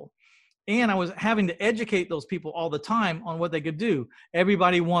people. And I was having to educate those people all the time on what they could do.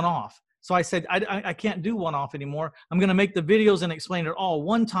 Everybody one-off. So I said, I can't do one-off anymore. I'm going to make the videos and explain it all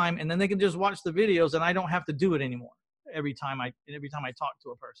one time, and then they can just watch the videos, and I don't have to do it anymore every time I talk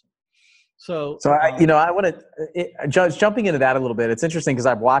to a person. So I want to, Judge, jumping into that a little bit. It's interesting because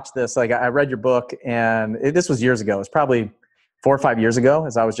I've watched this. Like I read your book, and this was years ago. It's probably 4 or 5 years ago,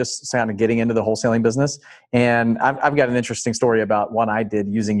 as I was just kind of getting into the wholesaling business. And I've got an interesting story about one I did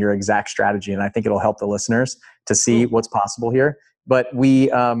using your exact strategy, and I think it'll help the listeners to see what's possible here. But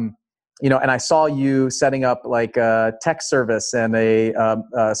we, and I saw you setting up like a tech service and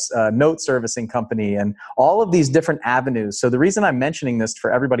a note servicing company and all of these different avenues. So the reason I'm mentioning this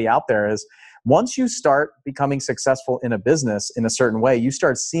for everybody out there is, once you start becoming successful in a business in a certain way, you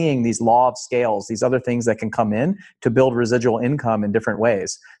start seeing these law of scales, these other things that can come in to build residual income in different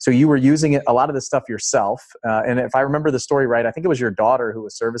ways. So you were using a lot of this stuff yourself. And if I remember the story right, I think it was your daughter who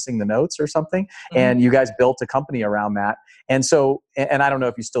was servicing the notes or something. Mm-hmm. And you guys built a company around that. And so, and I don't know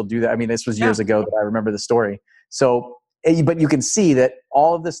if you still do that. I mean, this was years ago that I remember the story. So, but you can see that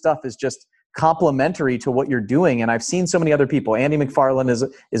all of this stuff is just complementary to what you're doing. And I've seen so many other people. Andy McFarland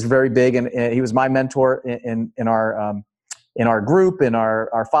is very big, and he was my mentor in our group, in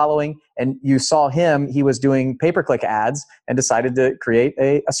our following. And you saw him, he was doing pay-per-click ads and decided to create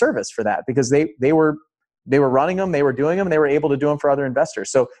a service for that because they were running them, they were doing them, and they were able to do them for other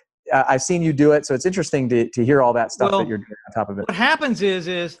investors. So I've seen you do it. So it's interesting to hear all that stuff that you're doing on top of it. What happens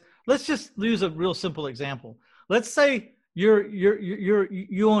is let's just use a real simple example. Let's say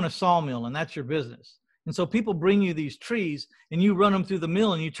you own a sawmill and that's your business. And so people bring you these trees and you run them through the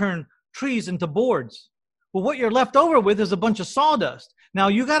mill and you turn trees into boards. Well, what you're left over with is a bunch of sawdust. Now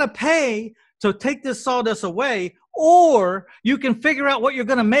you got to pay to take this sawdust away, or you can figure out what you're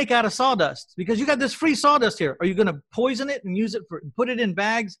going to make out of sawdust because you got this free sawdust here. Are you going to poison it and use it put it in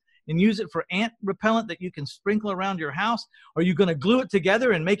bags and use it for ant repellent that you can sprinkle around your house? Are you going to glue it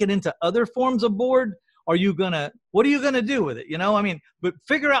together and make it into other forms of board? What are you going to do with it? But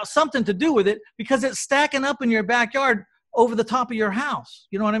figure out something to do with it because it's stacking up in your backyard over the top of your house.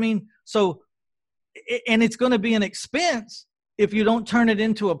 You know what I mean? So, and it's going to be an expense if you don't turn it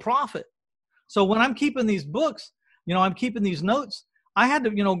into a profit. So when I'm keeping these books, I'm keeping these notes, I had to,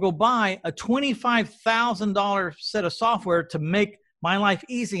 go buy a $25,000 set of software to make my life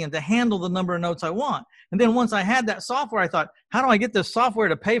easy and to handle the number of notes I want. And then once I had that software, I thought, how do I get this software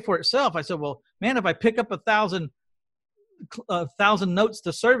to pay for itself? I said, well, man, if I pick up 1,000 notes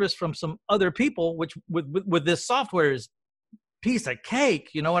to service from some other people, which with this software is piece of cake.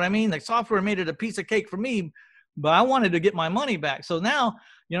 You know what I mean? The software made it a piece of cake for me, but I wanted to get my money back. So now,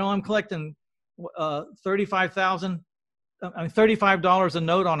 I'm collecting $35 a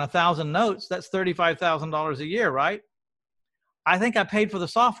note on 1,000 notes. That's $35,000 a year, right? I think I paid for the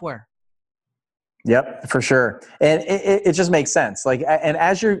software. Yep, for sure. And it just makes sense. And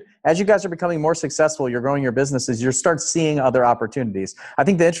as you guys are becoming more successful, you're growing your businesses, you start seeing other opportunities. I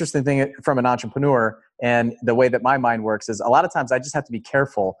think the interesting thing from an entrepreneur and the way that my mind works is a lot of times I just have to be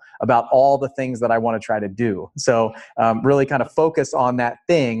careful about all the things that I want to try to do. So really kind of focus on that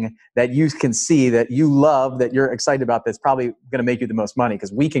thing that you can see that you love, that you're excited about, that's probably going to make you the most money,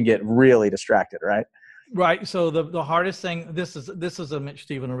 because we can get really distracted, right? Right. So the hardest thing, this is a Mitch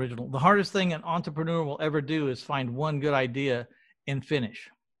Stephen original. The hardest thing an entrepreneur will ever do is find one good idea and finish,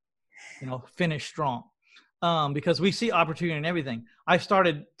 finish strong. Because we see opportunity in everything. I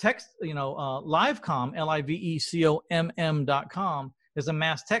started Livecom, LIVECOMM.com is a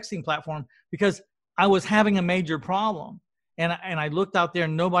mass texting platform because I was having a major problem, and I looked out there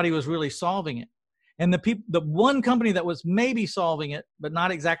and nobody was really solving it. And the one company that was maybe solving it, but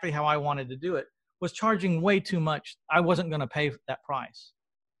not exactly how I wanted to do it, was charging way too much. I wasn't going to pay that price.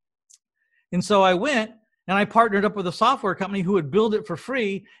 And so I went and I partnered up with a software company who would build it for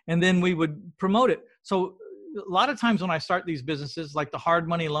free, and then we would promote it. So a lot of times when I start these businesses, like the hard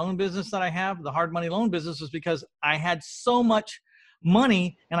money loan business that I have, the hard money loan business was because I had so much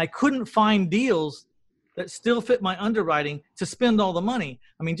money and I couldn't find deals that still fit my underwriting to spend all the money.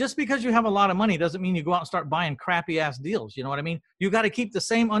 I mean, just because you have a lot of money doesn't mean you go out and start buying crappy ass deals. You know what I mean? You got to keep the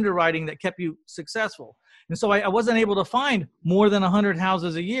same underwriting that kept you successful. And so I wasn't able to find more than 100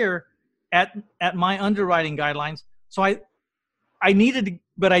 houses a year at my underwriting guidelines. So I needed to,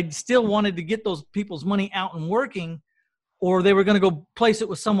 but I still wanted to get those people's money out and working, or they were going to go place it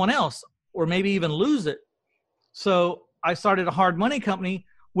with someone else, or maybe even lose it. So I started a hard money company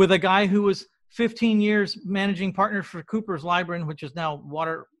with a guy who was 15 years managing partner for Coopers Lybrand, which is now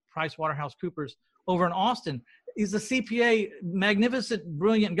PricewaterhouseCoopers over in Austin. He's a CPA, magnificent,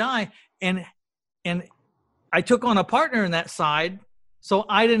 brilliant guy. And I took on a partner in that side, so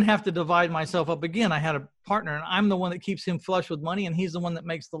I didn't have to divide myself up again. I had a partner, and I'm the one that keeps him flush with money, and he's the one that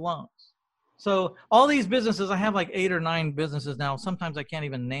makes the loans. So all these businesses, I have like 8 or 9 businesses now. Sometimes I can't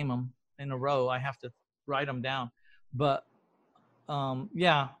even name them in a row. I have to write them down. But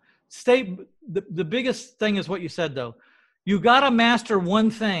the biggest thing is what you said, though. You got to master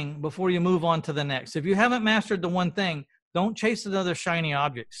one thing before you move on to the next. If you haven't mastered the one thing, don't chase another shiny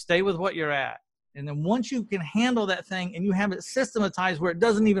object. Stay with what you're at. And then once you can handle that thing and you have it systematized where it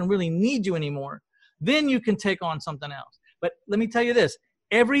doesn't even really need you anymore, then you can take on something else. But let me tell you this,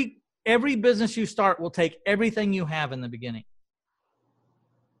 every business you start will take everything you have in the beginning.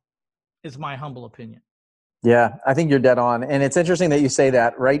 Is my humble opinion. Yeah, I think you're dead on. And it's interesting that you say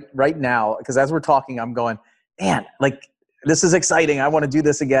that right now, because as we're talking, I'm going, man, this is exciting. I want to do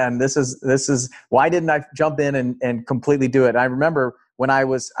this again. This is why didn't I jump in and completely do it? And I remember when I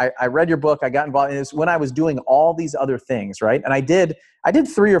read your book, I got involved, and it was when I was doing all these other things, right? And I did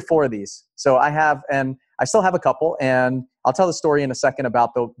 3 or 4 of these. So I still have a couple, and I'll tell the story in a second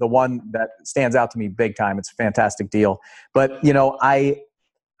about the one that stands out to me big time. It's a fantastic deal. But,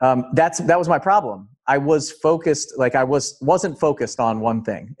 that was my problem. I was focused, like I wasn't focused on one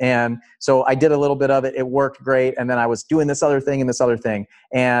thing. And so I did a little bit of it. It worked great. And then I was doing this other thing and this other thing.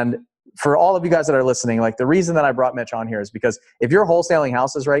 And for all of you guys that are listening, like the reason that I brought Mitch on here is because if you're wholesaling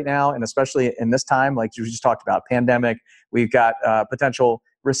houses right now, and especially in this time, like you just talked about, pandemic, we've got potential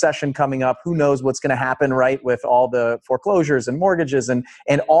recession coming up. Who knows what's going to happen, right, with all the foreclosures and mortgages and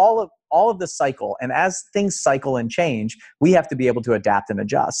all of the cycle. And as things cycle and change, we have to be able to adapt and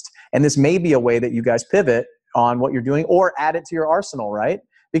adjust. And this may be a way that you guys pivot on what you're doing or add it to your arsenal, right?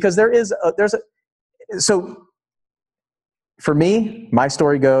 Because so for me, my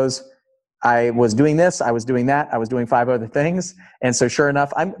story goes, I was doing this, I was doing that, I was doing 5 other things. And so sure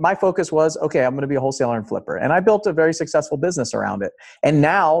enough, my focus was, okay, I'm going to be a wholesaler and flipper. And I built a very successful business around it. And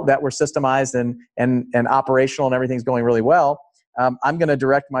now that we're systemized and operational and everything's going really well, I'm going to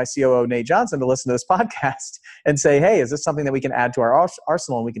direct my COO, Nate Johnson, to listen to this podcast and say, hey, is this something that we can add to our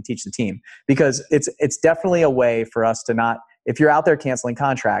arsenal and we can teach the team? Because it's definitely a way for us to not, if you're out there canceling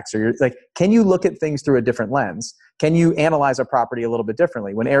contracts or you're like, can you look at things through a different lens? Can you analyze a property a little bit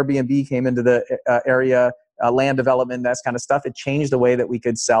differently? When Airbnb came into the area, land development, that kind of stuff, it changed the way that we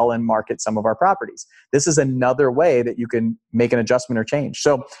could sell and market some of our properties. This is another way that you can make an adjustment or change.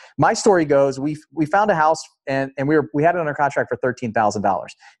 So my story goes, we found a house and we had it under contract for $13,000.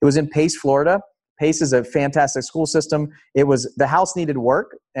 It was in Pace, Florida. Pace is a fantastic school system. The house needed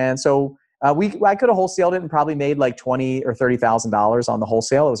work. And so I could have wholesaled it and probably made like $20,000 or $30,000 on the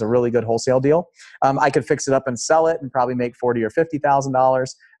wholesale. It was a really good wholesale deal. I could fix it up and sell it and probably make $40,000 or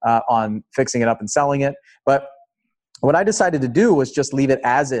 $50,000 on fixing it up and selling it. But what I decided to do was just leave it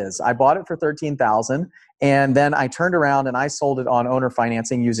as is. I bought it for $13,000, and then I turned around and I sold it on owner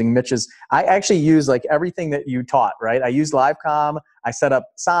financing using Mitch's. I actually used like everything that you taught, right? I used LiveCom. I set up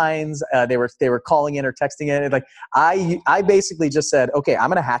signs. They were calling in or texting in. Like I basically just said, okay, I'm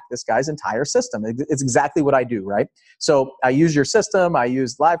going to hack this guy's entire system. It's exactly what I do, right? So I used your system. I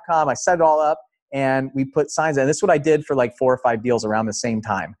used LiveCom. I set it all up. And we put signs in. This is what I did for like 4 or 5 deals around the same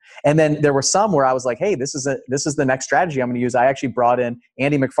time. And then there were some where I was like, hey, this is the next strategy I'm going to use. I actually brought in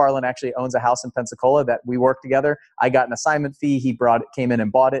Andy McFarland, actually owns a house in Pensacola that we worked together. I got an assignment fee. He came in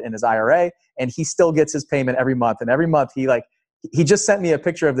and bought it in his IRA, and he still gets his payment every month. And every month he just sent me a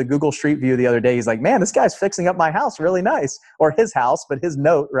picture of the Google Street View the other day. He's like, man, this guy's fixing up my house really nice. Or his house, but his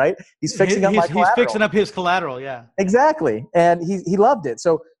note, right? He's fixing up my collateral. He's fixing up his collateral, yeah. Exactly. And he loved it.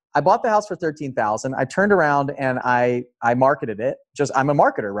 So I bought the house for $13,000. I turned around and I marketed it. I'm a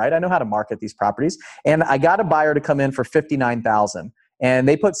marketer, right? I know how to market these properties. And I got a buyer to come in for $59,000. And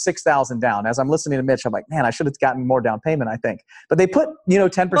they put $6,000 down. As I'm listening to Mitch, I'm like, man, I should have gotten more down payment, I think. But they put,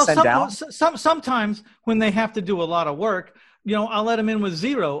 10% down. Sometimes when they have to do a lot of work, I'll let them in with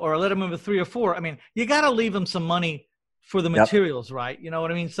 0 or I'll let them in with 3 or 4. I mean, you got to leave them some money for the materials, right? You know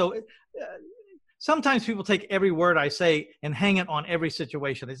what I mean? So sometimes people take every word I say and hang it on every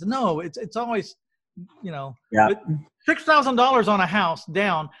situation. They say, no, it's always, $6,000 on a house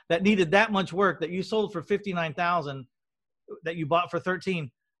down that needed that much work that you sold for $59,000 that you bought for $13,000.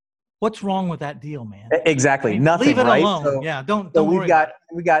 What's wrong with that deal, man? Exactly. Nothing, leave it right? alone. So, yeah. Don't so worry.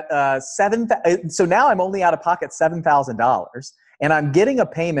 We got so now I'm only out of pocket $7,000. And I'm getting a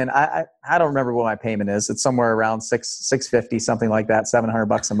payment. I don't remember what my payment is. It's somewhere around $650, something like that,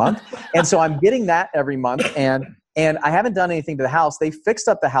 $700 a month. And so I'm getting that every month. And I haven't done anything to the house. They fixed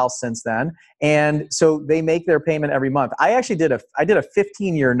up the house since then. And so they make their payment every month. I actually did a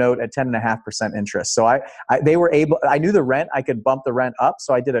 15-year note at 10.5% interest. So I knew the rent, I could bump the rent up.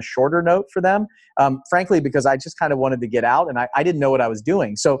 So I did a shorter note for them, frankly, because I just kind of wanted to get out and I didn't know what I was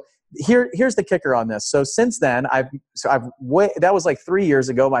doing. So here's the kicker on this. So since then, that was like 3 years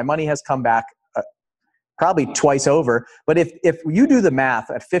ago. My money has come back probably twice over. But if you do the math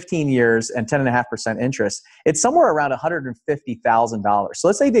at 15 years and 10.5% interest, it's somewhere around $150,000. So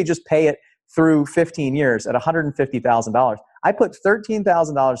let's say they just pay it through 15 years at $150,000. I put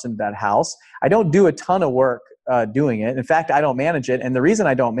 $13,000 into that house. I don't do a ton of work doing it. In fact, I don't manage it. And the reason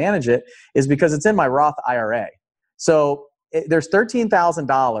I don't manage it is because it's in my Roth IRA. So there's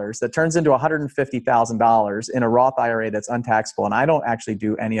 $13,000 that turns into $150,000 in a Roth IRA that's untaxable, and I don't actually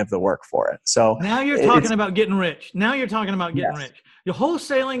do any of the work for it. So now you're talking about getting rich. Now you're talking about getting rich. Your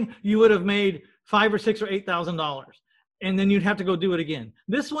wholesaling, you would have made $5,000 or $6,000 or $8,000, and then you'd have to go do it again.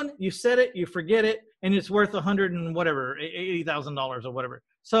 This one, you set it, you forget it, and it's worth $80,000 or whatever.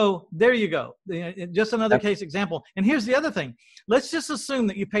 So there you go. Just another case example. And here's the other thing. Let's just assume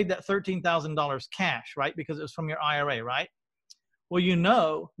that you paid that $13,000 cash, right? Because it was from your IRA, right?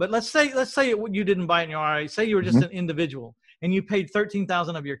 Well, but let's say you didn't buy it in your IRA. Say you were just an individual and you paid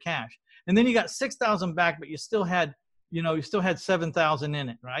 $13,000 of your cash, and then you got $6,000 back, but you still had you still had 7,000 in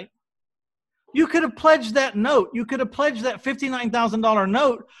it, right? You could have pledged that note. You could have pledged that $59,000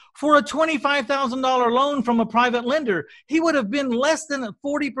 note for a $25,000 loan from a private lender. He would have been less than a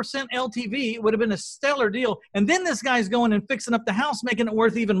 40% LTV. It would have been a stellar deal. And then this guy's going and fixing up the house, making it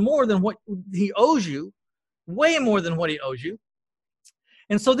worth even more than what he owes you, way more than what he owes you.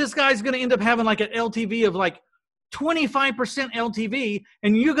 And so this guy's going to end up having like an LTV of like 25% LTV,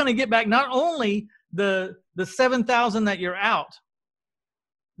 and you're going to get back not only the 7,000 that you're out,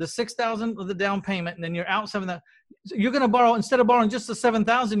 the 6,000 of the down payment, and then you're out 7,000. You're going to borrow, instead of borrowing just the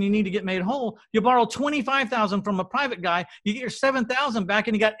 7,000 you need to get made whole, you borrow 25,000 from a private guy. You get your 7,000 back,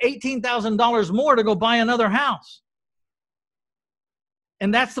 and you got $18,000 more to go buy another house.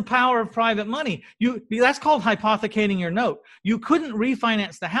 And that's the power of private money. That's called hypothecating your note. You couldn't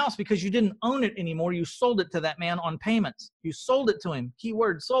refinance the house because you didn't own it anymore. You sold it to that man on payments. You sold it to him.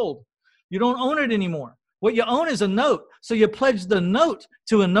 Keyword sold. You don't own it anymore. What you own is a note. So you pledge the note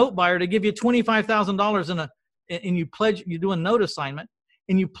to a note buyer to give you $25,000 and you do a note assignment,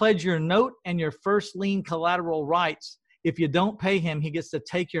 and you pledge your note and your first lien collateral rights. If you don't pay him, he gets to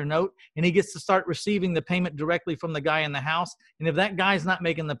take your note, and he gets to start receiving the payment directly from the guy in the house. And if that guy's not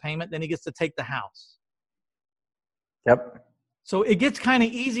making the payment, then he gets to take the house. Yep. So it gets kind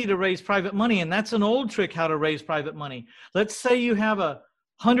of easy to raise private money, and that's an old trick how to raise private money. Let's say you have a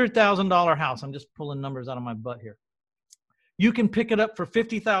 $100,000 house. I'm just pulling numbers out of my butt here. You can pick it up for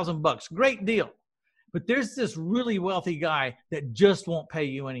 $50,000. Great deal. But there's this really wealthy guy that just won't pay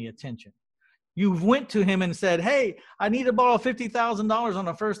you any attention. You went to him and said, hey, I need to borrow $50,000 on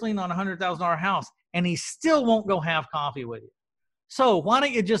a first lien on a $100,000 house, and he still won't go have coffee with you. So why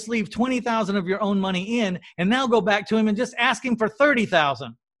don't you just leave $20,000 of your own money in, and now go back to him and just ask him for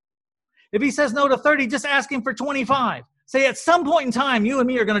 $30,000. If he says no to 30, just ask him for 25. Say at some point in time, you and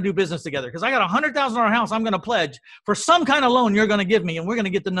me are going to do business together because I got a $100,000 house I'm going to pledge for some kind of loan you're going to give me, and we're going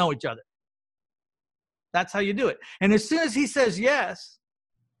to get to know each other. That's how you do it. And as soon as he says yes,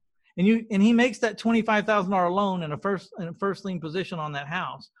 and he makes that $25,000 loan in a first lien position on that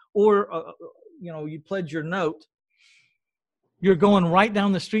house, or you pledge your note, you're going right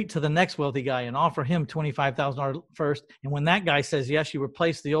down the street to the next wealthy guy and offer him $25,000 first. And when that guy says yes, you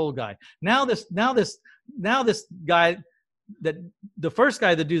replace the old guy. Now this guy, that the first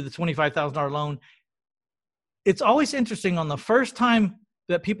guy that do the $25,000 loan, it's always interesting on the first time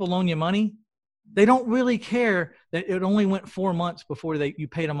that people loan you money, they don't really care that it only went 4 months before you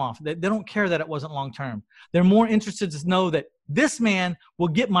paid them off. They don't care that it wasn't long-term. They're more interested to know that this man will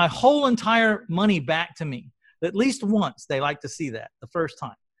get my whole entire money back to me. At least once, they like to see that the first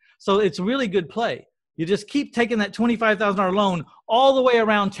time. So it's a really good play. You just keep taking that $25,000 loan all the way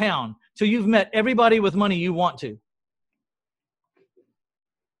around town till you've met everybody with money you want to.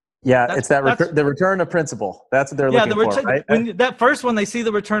 Yeah, it's the return of principal. That's what they're looking for, right? When that first one, they see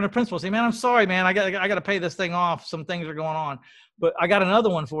the return of principal. Say, man, I'm sorry, man. I got to pay this thing off. Some things are going on. But I got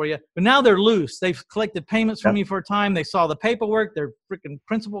another one for you. But now they're loose. They've collected payments from you for a time. They saw the paperwork. Their freaking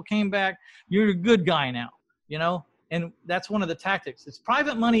principal came back. You're a good guy now, And that's one of the tactics. It's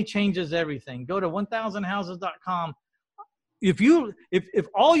private money changes everything. Go to 1000houses.com. If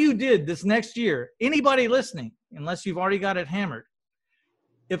all you did this next year, anybody listening, unless you've already got it hammered,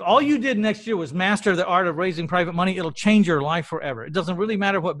 if all you did next year was master the art of raising private money, it'll change your life forever. It doesn't really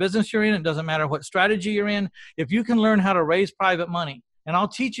matter what business you're in. It doesn't matter what strategy you're in. If you can learn how to raise private money, and I'll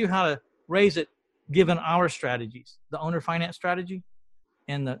teach you how to raise it given our strategies, the owner finance strategy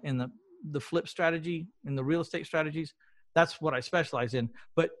and the flip strategy and the real estate strategies, that's what I specialize in.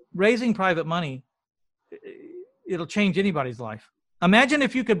 But raising private money, it'll change anybody's life. Imagine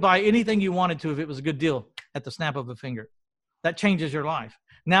if you could buy anything you wanted to if it was a good deal at the snap of a finger. That changes your life.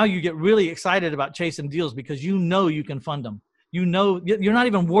 Now you get really excited about chasing deals because you know you can fund them. You're not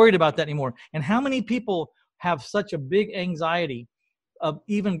even worried about that anymore. And how many people have such a big anxiety of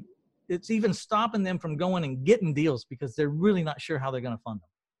it's even stopping them from going and getting deals because they're really not sure how they're going to fund them.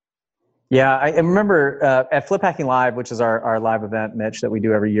 Yeah, I remember at Flip Hacking Live, which is our live event, Mitch, that we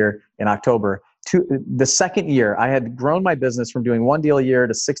do every year in October. The second year, I had grown my business from doing 1 deal a year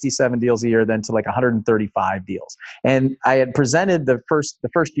to 67 deals a year, then to like 135 deals. And I had presented the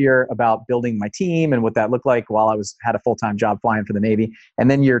first year about building my team and what that looked like while I had a full-time job flying for the Navy. And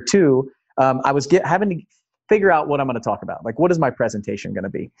then year 2, I was having to figure out what I'm going to talk about. Like, what is my presentation going to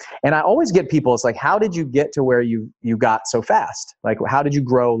be? And I always get people, it's like, how did you get to where you got so fast? Like, how did you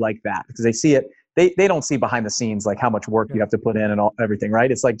grow like that? Because they see it. They don't see behind the scenes, like how much work you have to put in and everything, right?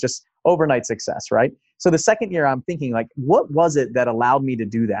 It's like just overnight success, right? So the second year I'm thinking like, what was it that allowed me to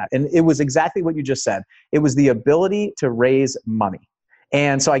do that? And it was exactly what you just said. It was the ability to raise money.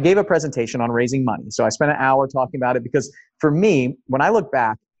 And so I gave a presentation on raising money. So I spent an hour talking about it because for me, when I look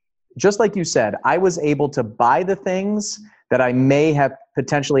back, just like you said, I was able to buy the things that I may have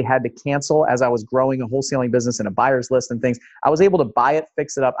potentially had to cancel as I was growing a wholesaling business and a buyer's list and things. I was able to buy it,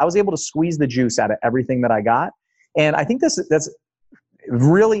 fix it up. I was able to squeeze the juice out of everything that I got. And I think that's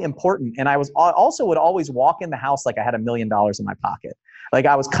really important. And I was also would always walk in the house like I had $1 million in my pocket. Like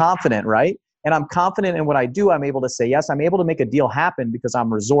I was confident, right? And I'm confident in what I do. I'm able to say yes. I'm able to make a deal happen because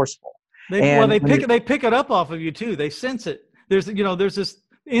I'm resourceful. They pick it up off of you too. They sense it. There's this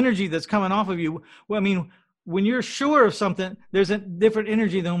energy that's coming off of you. Well, I mean, when you're sure of something, there's a different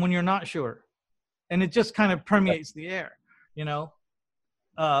energy than when you're not sure, and it just kind of permeates the air.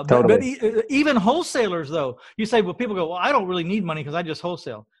 Totally. But even wholesalers, though, you say, well, people go, well, I don't really need money because I just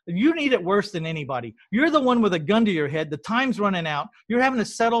wholesale. You need it worse than anybody. You're the one with a gun to your head. The time's running out. You're having to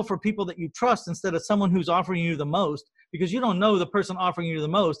settle for people that you trust instead of someone who's offering you the most, because you don't know the person offering you the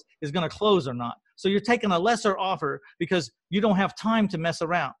most is going to close or not. So you're taking a lesser offer because you don't have time to mess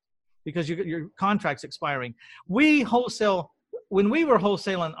around because your contract's expiring. We wholesale. When we were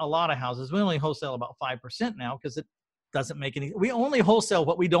wholesaling a lot of houses, we only wholesale about 5% now because it doesn't make any. We only wholesale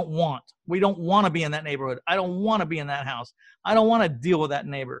what we don't want. We don't want to be in that neighborhood. I don't want to be in that house. I don't want to deal with that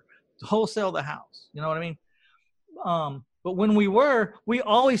neighbor. Wholesale the house. You know what I mean? But when we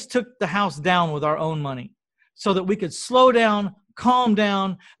always took the house down with our own money so that we could slow down, calm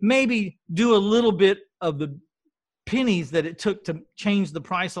down, maybe do a little bit of the pennies that it took to change the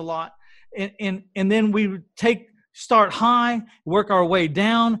price a lot. And then we would start high, work our way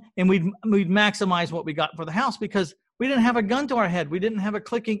down, and we'd maximize what we got for the house because we didn't have a gun to our head. We didn't have a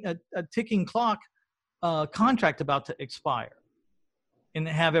ticking clock contract about to expire and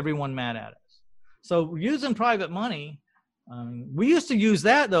have everyone mad at us. So using private money, we used to use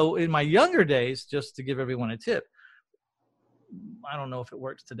that, though, in my younger days, just to give everyone a tip. I don't know if it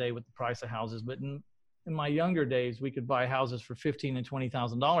works today with the price of houses, but in my younger days, we could buy houses for $15,000 and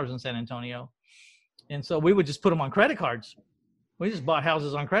 $20,000 in San Antonio. And so we would just put them on credit cards. We just bought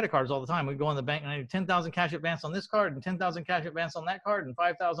houses on credit cards all the time. We'd go in the bank and I had 10,000 cash advance on this card and 10,000 cash advance on that card and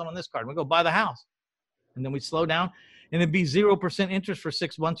 5,000 on this card. We'd go buy the house. And then we'd slow down and it'd be 0% interest for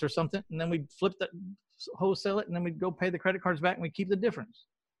 6 months or something. And then we'd flip that, wholesale it, and then we'd go pay the credit cards back and we'd keep the difference.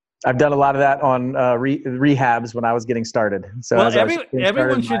 I've done a lot of that on rehabs when I was getting started. So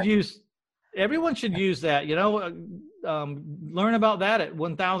everyone should use that, learn about that at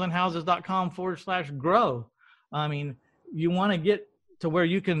 1000houses.com/grow. I mean, you want to get to where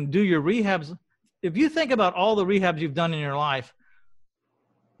you can do your rehabs. If you think about all the rehabs you've done in your life,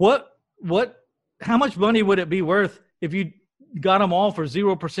 how much money would it be worth if you got them all for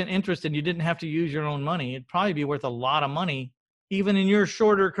 0% interest and you didn't have to use your own money? It'd probably be worth a lot of money, even in your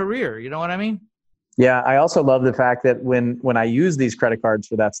shorter career. You know what I mean? Yeah, I also love the fact that when I use these credit cards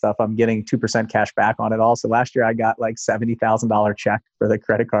for that stuff, I'm getting 2% cash back on it. Also, last year I got like $70,000 check for the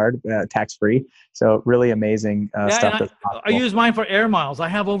credit card, tax free. So really amazing stuff. I use mine for air miles. I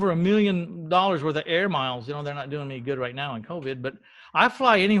have over $1 million worth of air miles. They're not doing me good right now in COVID, but I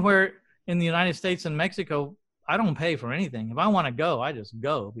fly anywhere in the United States and Mexico. I don't pay for anything. If I want to go, I just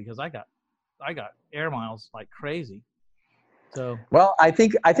go because I got air miles like crazy. So, well, I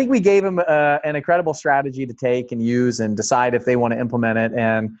think we gave them an incredible strategy to take and use and decide if they want to implement it.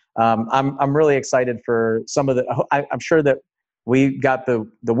 And I'm really excited for some of the. I'm sure that we got the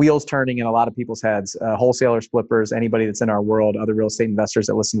wheels turning in a lot of people's heads. Wholesalers, flippers, anybody that's in our world, other real estate investors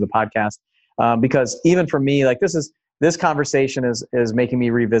that listen to the podcast. Because even for me, like this conversation is making me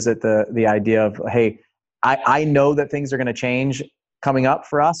revisit the idea of, hey, I know that things are going to change coming up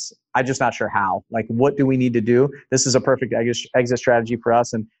for us. I'm just not sure how. Like, what do we need to do? This is a perfect exit strategy for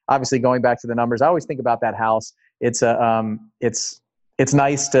us. And obviously, going back to the numbers, I always think about that house. It's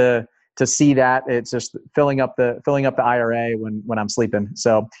nice to see that. It's just filling up the IRA when I'm sleeping.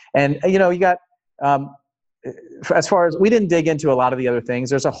 So, and you got as far as we didn't dig into a lot of the other things.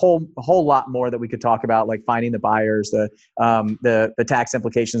 There's a whole lot more that we could talk about, like finding the buyers, the tax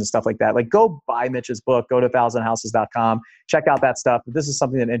implications and stuff like that. Like, go buy Mitch's book. Go to 1000houses.com. Check out that stuff. If this is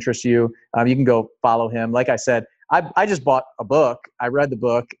something that interests you, you can go follow him. Like I said, I just bought a book. I read the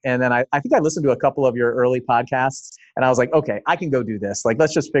book, and then I think I listened to a couple of your early podcasts, and I was like, okay, I can go do this. Like,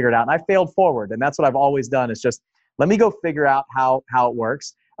 let's just figure it out. And I failed forward, and that's what I've always done. Is just let me go figure out how it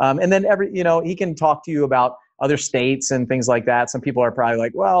works. And then he can talk to you about other states and things like that. Some people are probably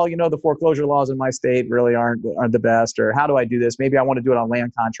like, well, the foreclosure laws in my state really aren't the best, or how do I do this? Maybe I want to do it on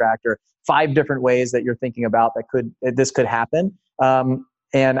land contract, or 5 different ways that you're thinking about this could happen.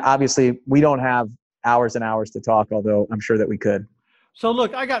 And obviously we don't have hours and hours to talk, although I'm sure that we could. So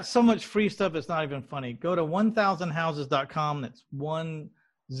look, I got so much free stuff. It's not even funny. Go to 1000houses.com. That's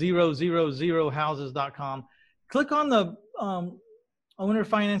 1000houses.com. Click on the owner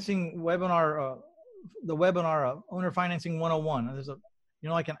financing webinar, owner financing 101. There's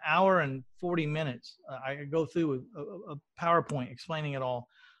like an hour and 40 minutes. I go through a PowerPoint explaining it all.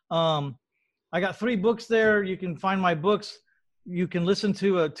 I got 3 books there. You can find my books. You can listen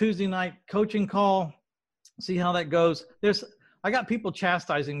to a Tuesday night coaching call, see how that goes. I got people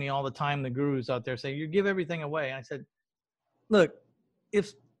chastising me all the time, the gurus out there saying, you give everything away. And I said, look,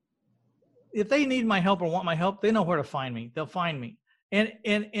 if they need my help or want my help, they know where to find me. They'll find me. And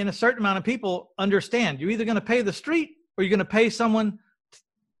a certain amount of people understand you're either going to pay the street or you're going to pay someone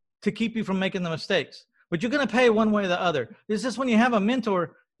to keep you from making the mistakes. But you're going to pay one way or the other. It's just when you have a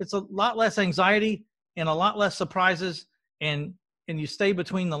mentor, it's a lot less anxiety and a lot less surprises, and you stay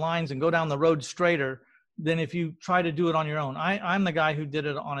between the lines and go down the road straighter than if you try to do it on your own. I'm the guy who did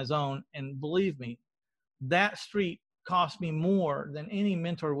it on his own, and believe me, that street cost me more than any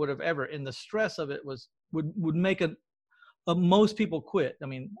mentor would have ever. And the stress of it would make most people quit. I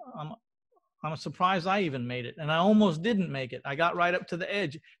mean, I'm surprised I even made it, and I almost didn't make it. I got right up to the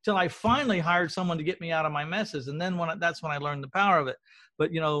edge till I finally hired someone to get me out of my messes, and then that's when I learned the power of it.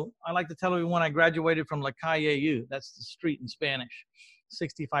 But I like to tell everyone I graduated from La Calle U. That's the street in Spanish.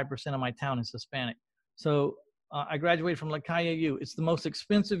 65% of my town is Hispanic. So I graduated from La Calle U. It's the most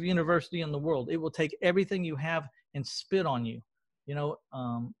expensive university in the world. It will take everything you have and spit on you. It'll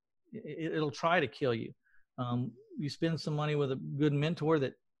try to kill you. You spend some money with a good mentor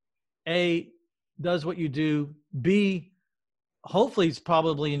that A, does what you do. B, hopefully it's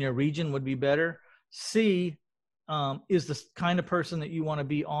probably in your region would be better. C, is the kind of person that you want to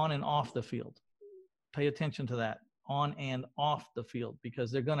be on and off the field. Pay attention to that. On and off the field, because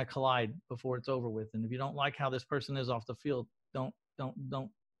they're going to collide before it's over with. And if you don't like how this person is off the field, don't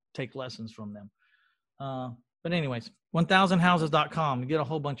take lessons from them. But anyways, 1000houses.com. You get a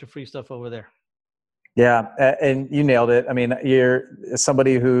whole bunch of free stuff over there. Yeah, and you nailed it. I mean, you're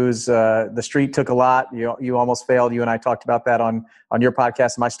somebody who's the street took a lot. You almost failed. You and I talked about that on your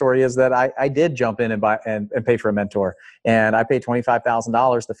podcast. My story is that I did jump in and buy and pay for a mentor, and I paid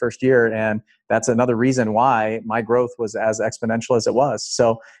 $25,000 the first year, and that's another reason why my growth was as exponential as it was.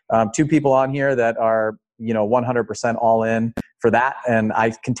 So, 2 people on here that are 100% all in for that, and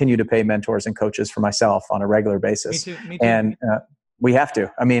I continue to pay mentors and coaches for myself on a regular basis. Me too. And we have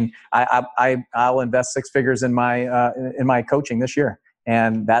to. I mean, I'll invest 6 figures in my coaching this year,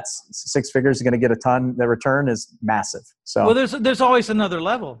 and that's 6 figures is going to get a ton. The return is massive. So, well, there's always another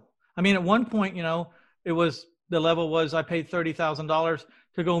level. I mean, at one point, it was the level was I paid $30,000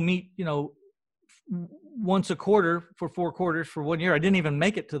 to go meet, once a quarter for 4 quarters for 1 year. I didn't even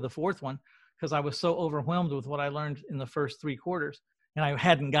make it to the 4th one because I was so overwhelmed with what I learned in the first 3 quarters. And I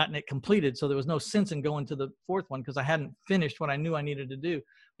hadn't gotten it completed. So there was no sense in going to the 4th one because I hadn't finished what I knew I needed to do.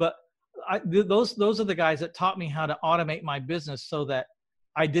 But those are the guys that taught me how to automate my business so that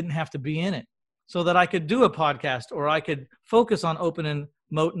I didn't have to be in it, so that I could do a podcast, or I could focus on opening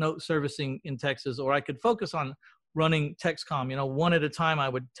moat note servicing in Texas, or I could focus on running TexCom. One at a time, I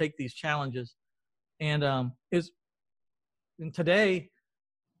would take these challenges. And today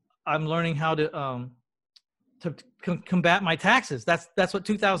I'm learning how to combat my taxes. That's what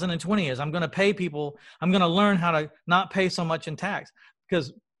 2020 is. I'm going to pay people. I'm going to learn how to not pay so much in tax,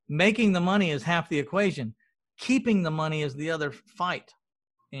 because making the money is half the equation. Keeping the money is the other fight.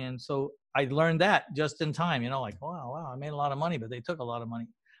 And so I learned that just in time, like, wow, I made a lot of money, but they took a lot of money.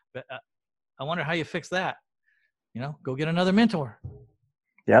 But I wonder how you fix that. Go get another mentor.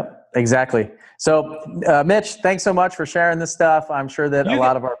 Yep, exactly. So, Mitch, thanks so much for sharing this stuff. I'm sure that a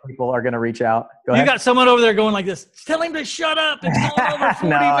lot of our people are going to reach out. Go ahead. You got someone over there going like this. Tell him to shut up. It's going over 40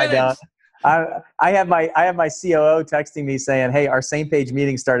 No, minutes. I don't. I have my COO texting me saying, "Hey, our Same Page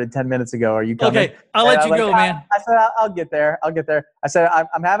meeting started 10 minutes ago. Are you coming?" Okay, I'll let you go, man. I said, "I'll get there. I said,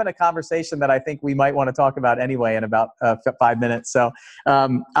 "I'm having a conversation that I think we might want to talk about anyway in about 5 minutes. So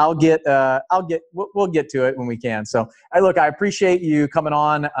we'll get to it when we can." So I appreciate you coming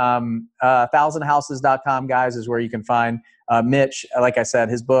on. 1000houses.com, guys, is where you can find Mitch. Like I said,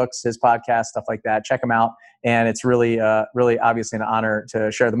 his books, his podcast, stuff like that. Check him out. And it's really obviously an honor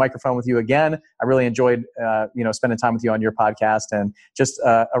to share the microphone with you again. I really enjoyed, spending time with you on your podcast, and just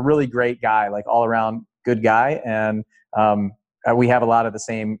a really great guy, like all around good guy. And we have a lot of the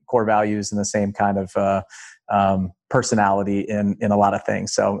same core values and the same kind of personality in a lot of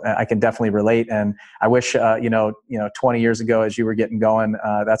things. So I can definitely relate. And I wish, 20 years ago, as you were getting going,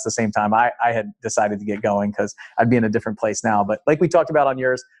 that's the same time I had decided to get going, because I'd be in a different place now. But like we talked about on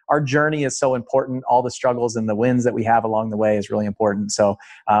yours, our journey is so important. All the struggles and the wins that we have along the way is really important. So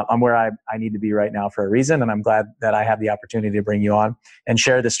I'm where I need to be right now for a reason. And I'm glad that I have the opportunity to bring you on and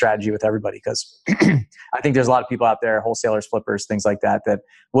share this strategy with everybody, because I think there's a lot of people out there, wholesalers, flippers, things like that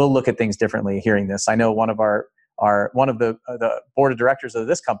will look at things differently hearing this. I know one of the board of directors of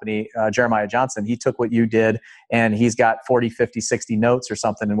this company, Jeremiah Johnson, he took what you did and he's got 40, 50, 60 notes or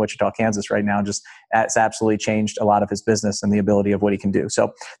something in Wichita, Kansas right now. It's absolutely changed a lot of his business and the ability of what he can do.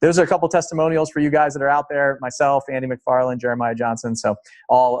 So those are a couple testimonials for you guys that are out there. Myself, Andy McFarland, Jeremiah Johnson. So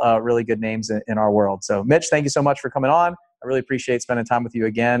all really good names in our world. So Mitch, thank you so much for coming on. I really appreciate spending time with you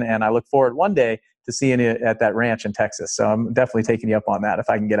again. And I look forward one day to seeing you at that ranch in Texas. So I'm definitely taking you up on that if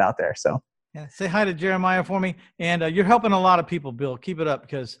I can get out there. So. Yeah, say hi to Jeremiah for me. And you're helping a lot of people, Bill. Keep it up,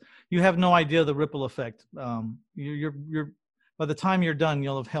 because you have no idea the ripple effect. You're by the time you're done,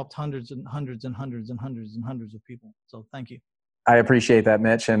 you'll have helped hundreds and hundreds and hundreds and hundreds and hundreds of people. So thank you. I appreciate that,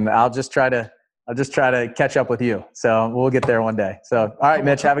 Mitch. And I'll just try to catch up with you. So we'll get there one day. So, all right,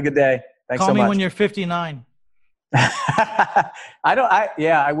 Mitch, have a good day. Thanks so much. Call me when you're 59.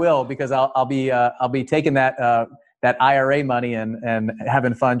 I will, because I'll be taking that IRA money and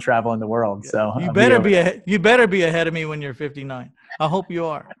having fun traveling the world. So you better be ahead of me when you're 59. I hope you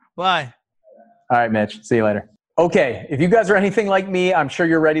are. Bye. All right, Mitch. See you later. Okay. If you guys are anything like me, I'm sure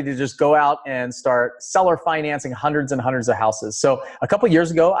you're ready to just go out and start seller financing hundreds and hundreds of houses. So a couple of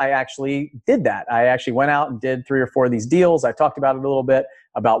years ago, I actually did that. I actually went out and did 3 or 4 of these deals. I talked about it a little bit,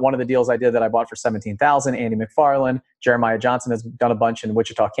 about one of the deals I did that I bought for $17,000. Andy McFarland, Jeremiah Johnson has done a bunch in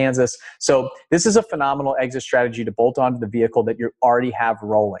Wichita, Kansas. So this is a phenomenal exit strategy to bolt onto the vehicle that you already have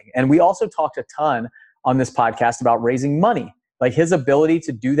rolling. And we also talked a ton on this podcast about raising money. Like, his ability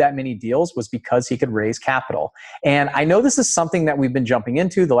to do that many deals was because he could raise capital. And I know this is something that we've been jumping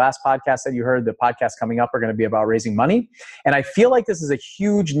into. The last podcast that you heard, the podcast coming up, are going to be about raising money. And I feel like this is a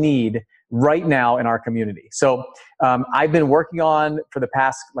huge need right now in our community. So I've been working on, for the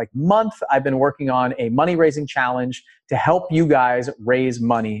past month, I've been working on a money raising challenge to help you guys raise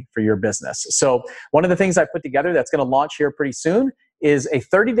money for your business. So one of the things I put together that's going to launch here pretty soon is a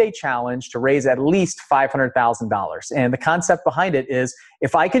 30-day challenge to raise at least $500,000. And the concept behind it is,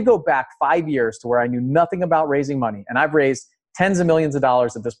 if I could go back 5 years to where I knew nothing about raising money, and I've raised tens of millions of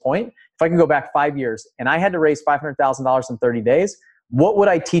dollars at this point, if I can go back 5 years and I had to raise $500,000 in 30 days, what would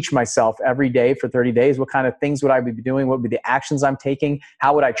I teach myself every day for 30 days? What kind of things would I be doing? What would be the actions I'm taking?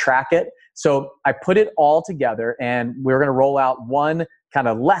 How would I track it? So I put it all together, and we're going to roll out one kind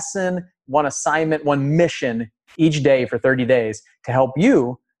of lesson, one assignment, one mission each day for 30 days to help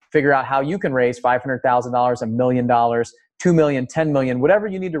you figure out how you can raise $500,000, $1 million, $2 million, $10 million, whatever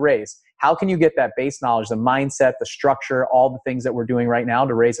you need to raise. How can you get that base knowledge, the mindset, the structure, all the things that we're doing right now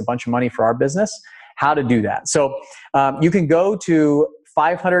to raise a bunch of money for our business? How to do that. So you can go to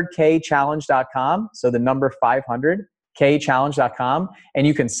 500kchallenge.com. So the number 500kchallenge.com, and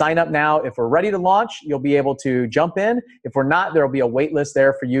you can sign up now. If we're ready to launch, you'll be able to jump in. If we're not, there'll be a wait list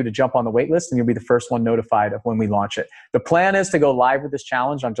there for you to jump on the wait list, and you'll be the first one notified of when we launch it. The plan is to go live with this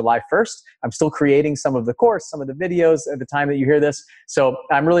challenge on July 1st. I'm still creating some of the course, some of the videos at the time that you hear this. So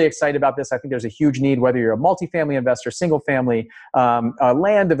I'm really excited about this. I think there's a huge need, whether you're a multifamily investor, single family, a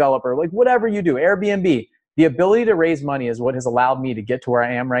land developer, whatever you do, Airbnb. The ability to raise money is what has allowed me to get to where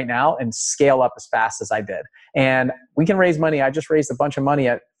I am right now and scale up as fast as I did. And we can raise money. I just raised a bunch of money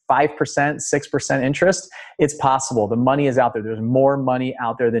at 5%, 6% interest. It's possible. The money is out there. There's more money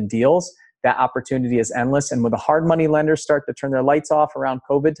out there than deals. That opportunity is endless. And when the hard money lenders start to turn their lights off around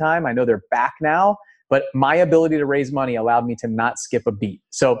COVID time, I know they're back now, but my ability to raise money allowed me to not skip a beat.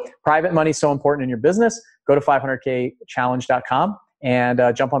 So private money is so important in your business. Go to 500kchallenge.com and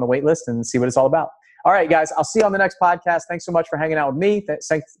jump on the wait list and see what it's all about. All right, guys, I'll see you on the next podcast. Thanks so much for hanging out with me.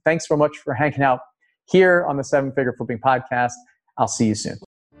 Thanks so much for hanging out here on the 7-Figure Flipping Podcast. I'll see you soon.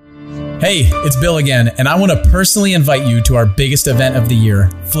 Hey, it's Bill again, and I want to personally invite you to our biggest event of the year,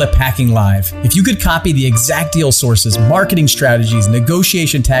 Flip Hacking Live. If you could copy the exact deal sources, marketing strategies,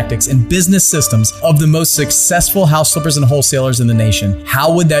 negotiation tactics, and business systems of the most successful house flippers and wholesalers in the nation,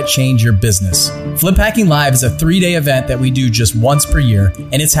 how would that change your business? Flip Hacking Live is a 3-day event that we do just once per year,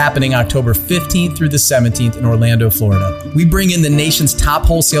 and it's happening October 15th through the 17th in Orlando, Florida. We bring in the nation's top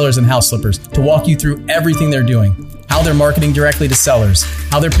wholesalers and house flippers to walk you through everything they're doing. How they're marketing directly to sellers,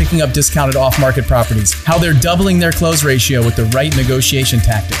 how they're picking up discounted off-market properties, how they're doubling their close ratio with the right negotiation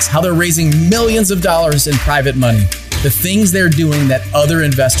tactics, how they're raising millions of dollars in private money, the things they're doing that other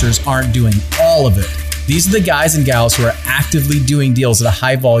investors aren't doing, all of it. These are the guys and gals who are actively doing deals at a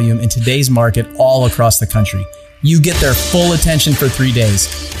high volume in today's market all across the country. You get their full attention for 3 days.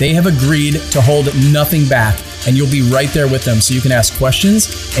 They have agreed to hold nothing back, and you'll be right there with them so you can ask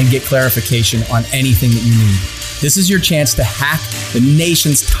questions and get clarification on anything that you need. This is your chance to hack the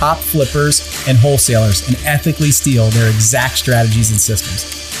nation's top flippers and wholesalers and ethically steal their exact strategies and systems.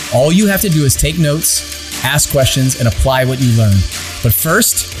 All you have to do is take notes, ask questions, and apply what you learn. But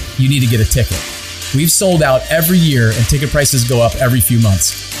first, you need to get a ticket. We've sold out every year and ticket prices go up every few months.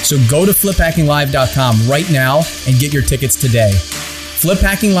 So go to fliphackinglive.com right now and get your tickets today.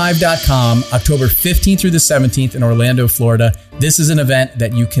 fliphackinglive.com, October 15th through the 17th in Orlando, Florida. This is an event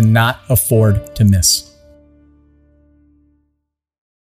that you cannot afford to miss.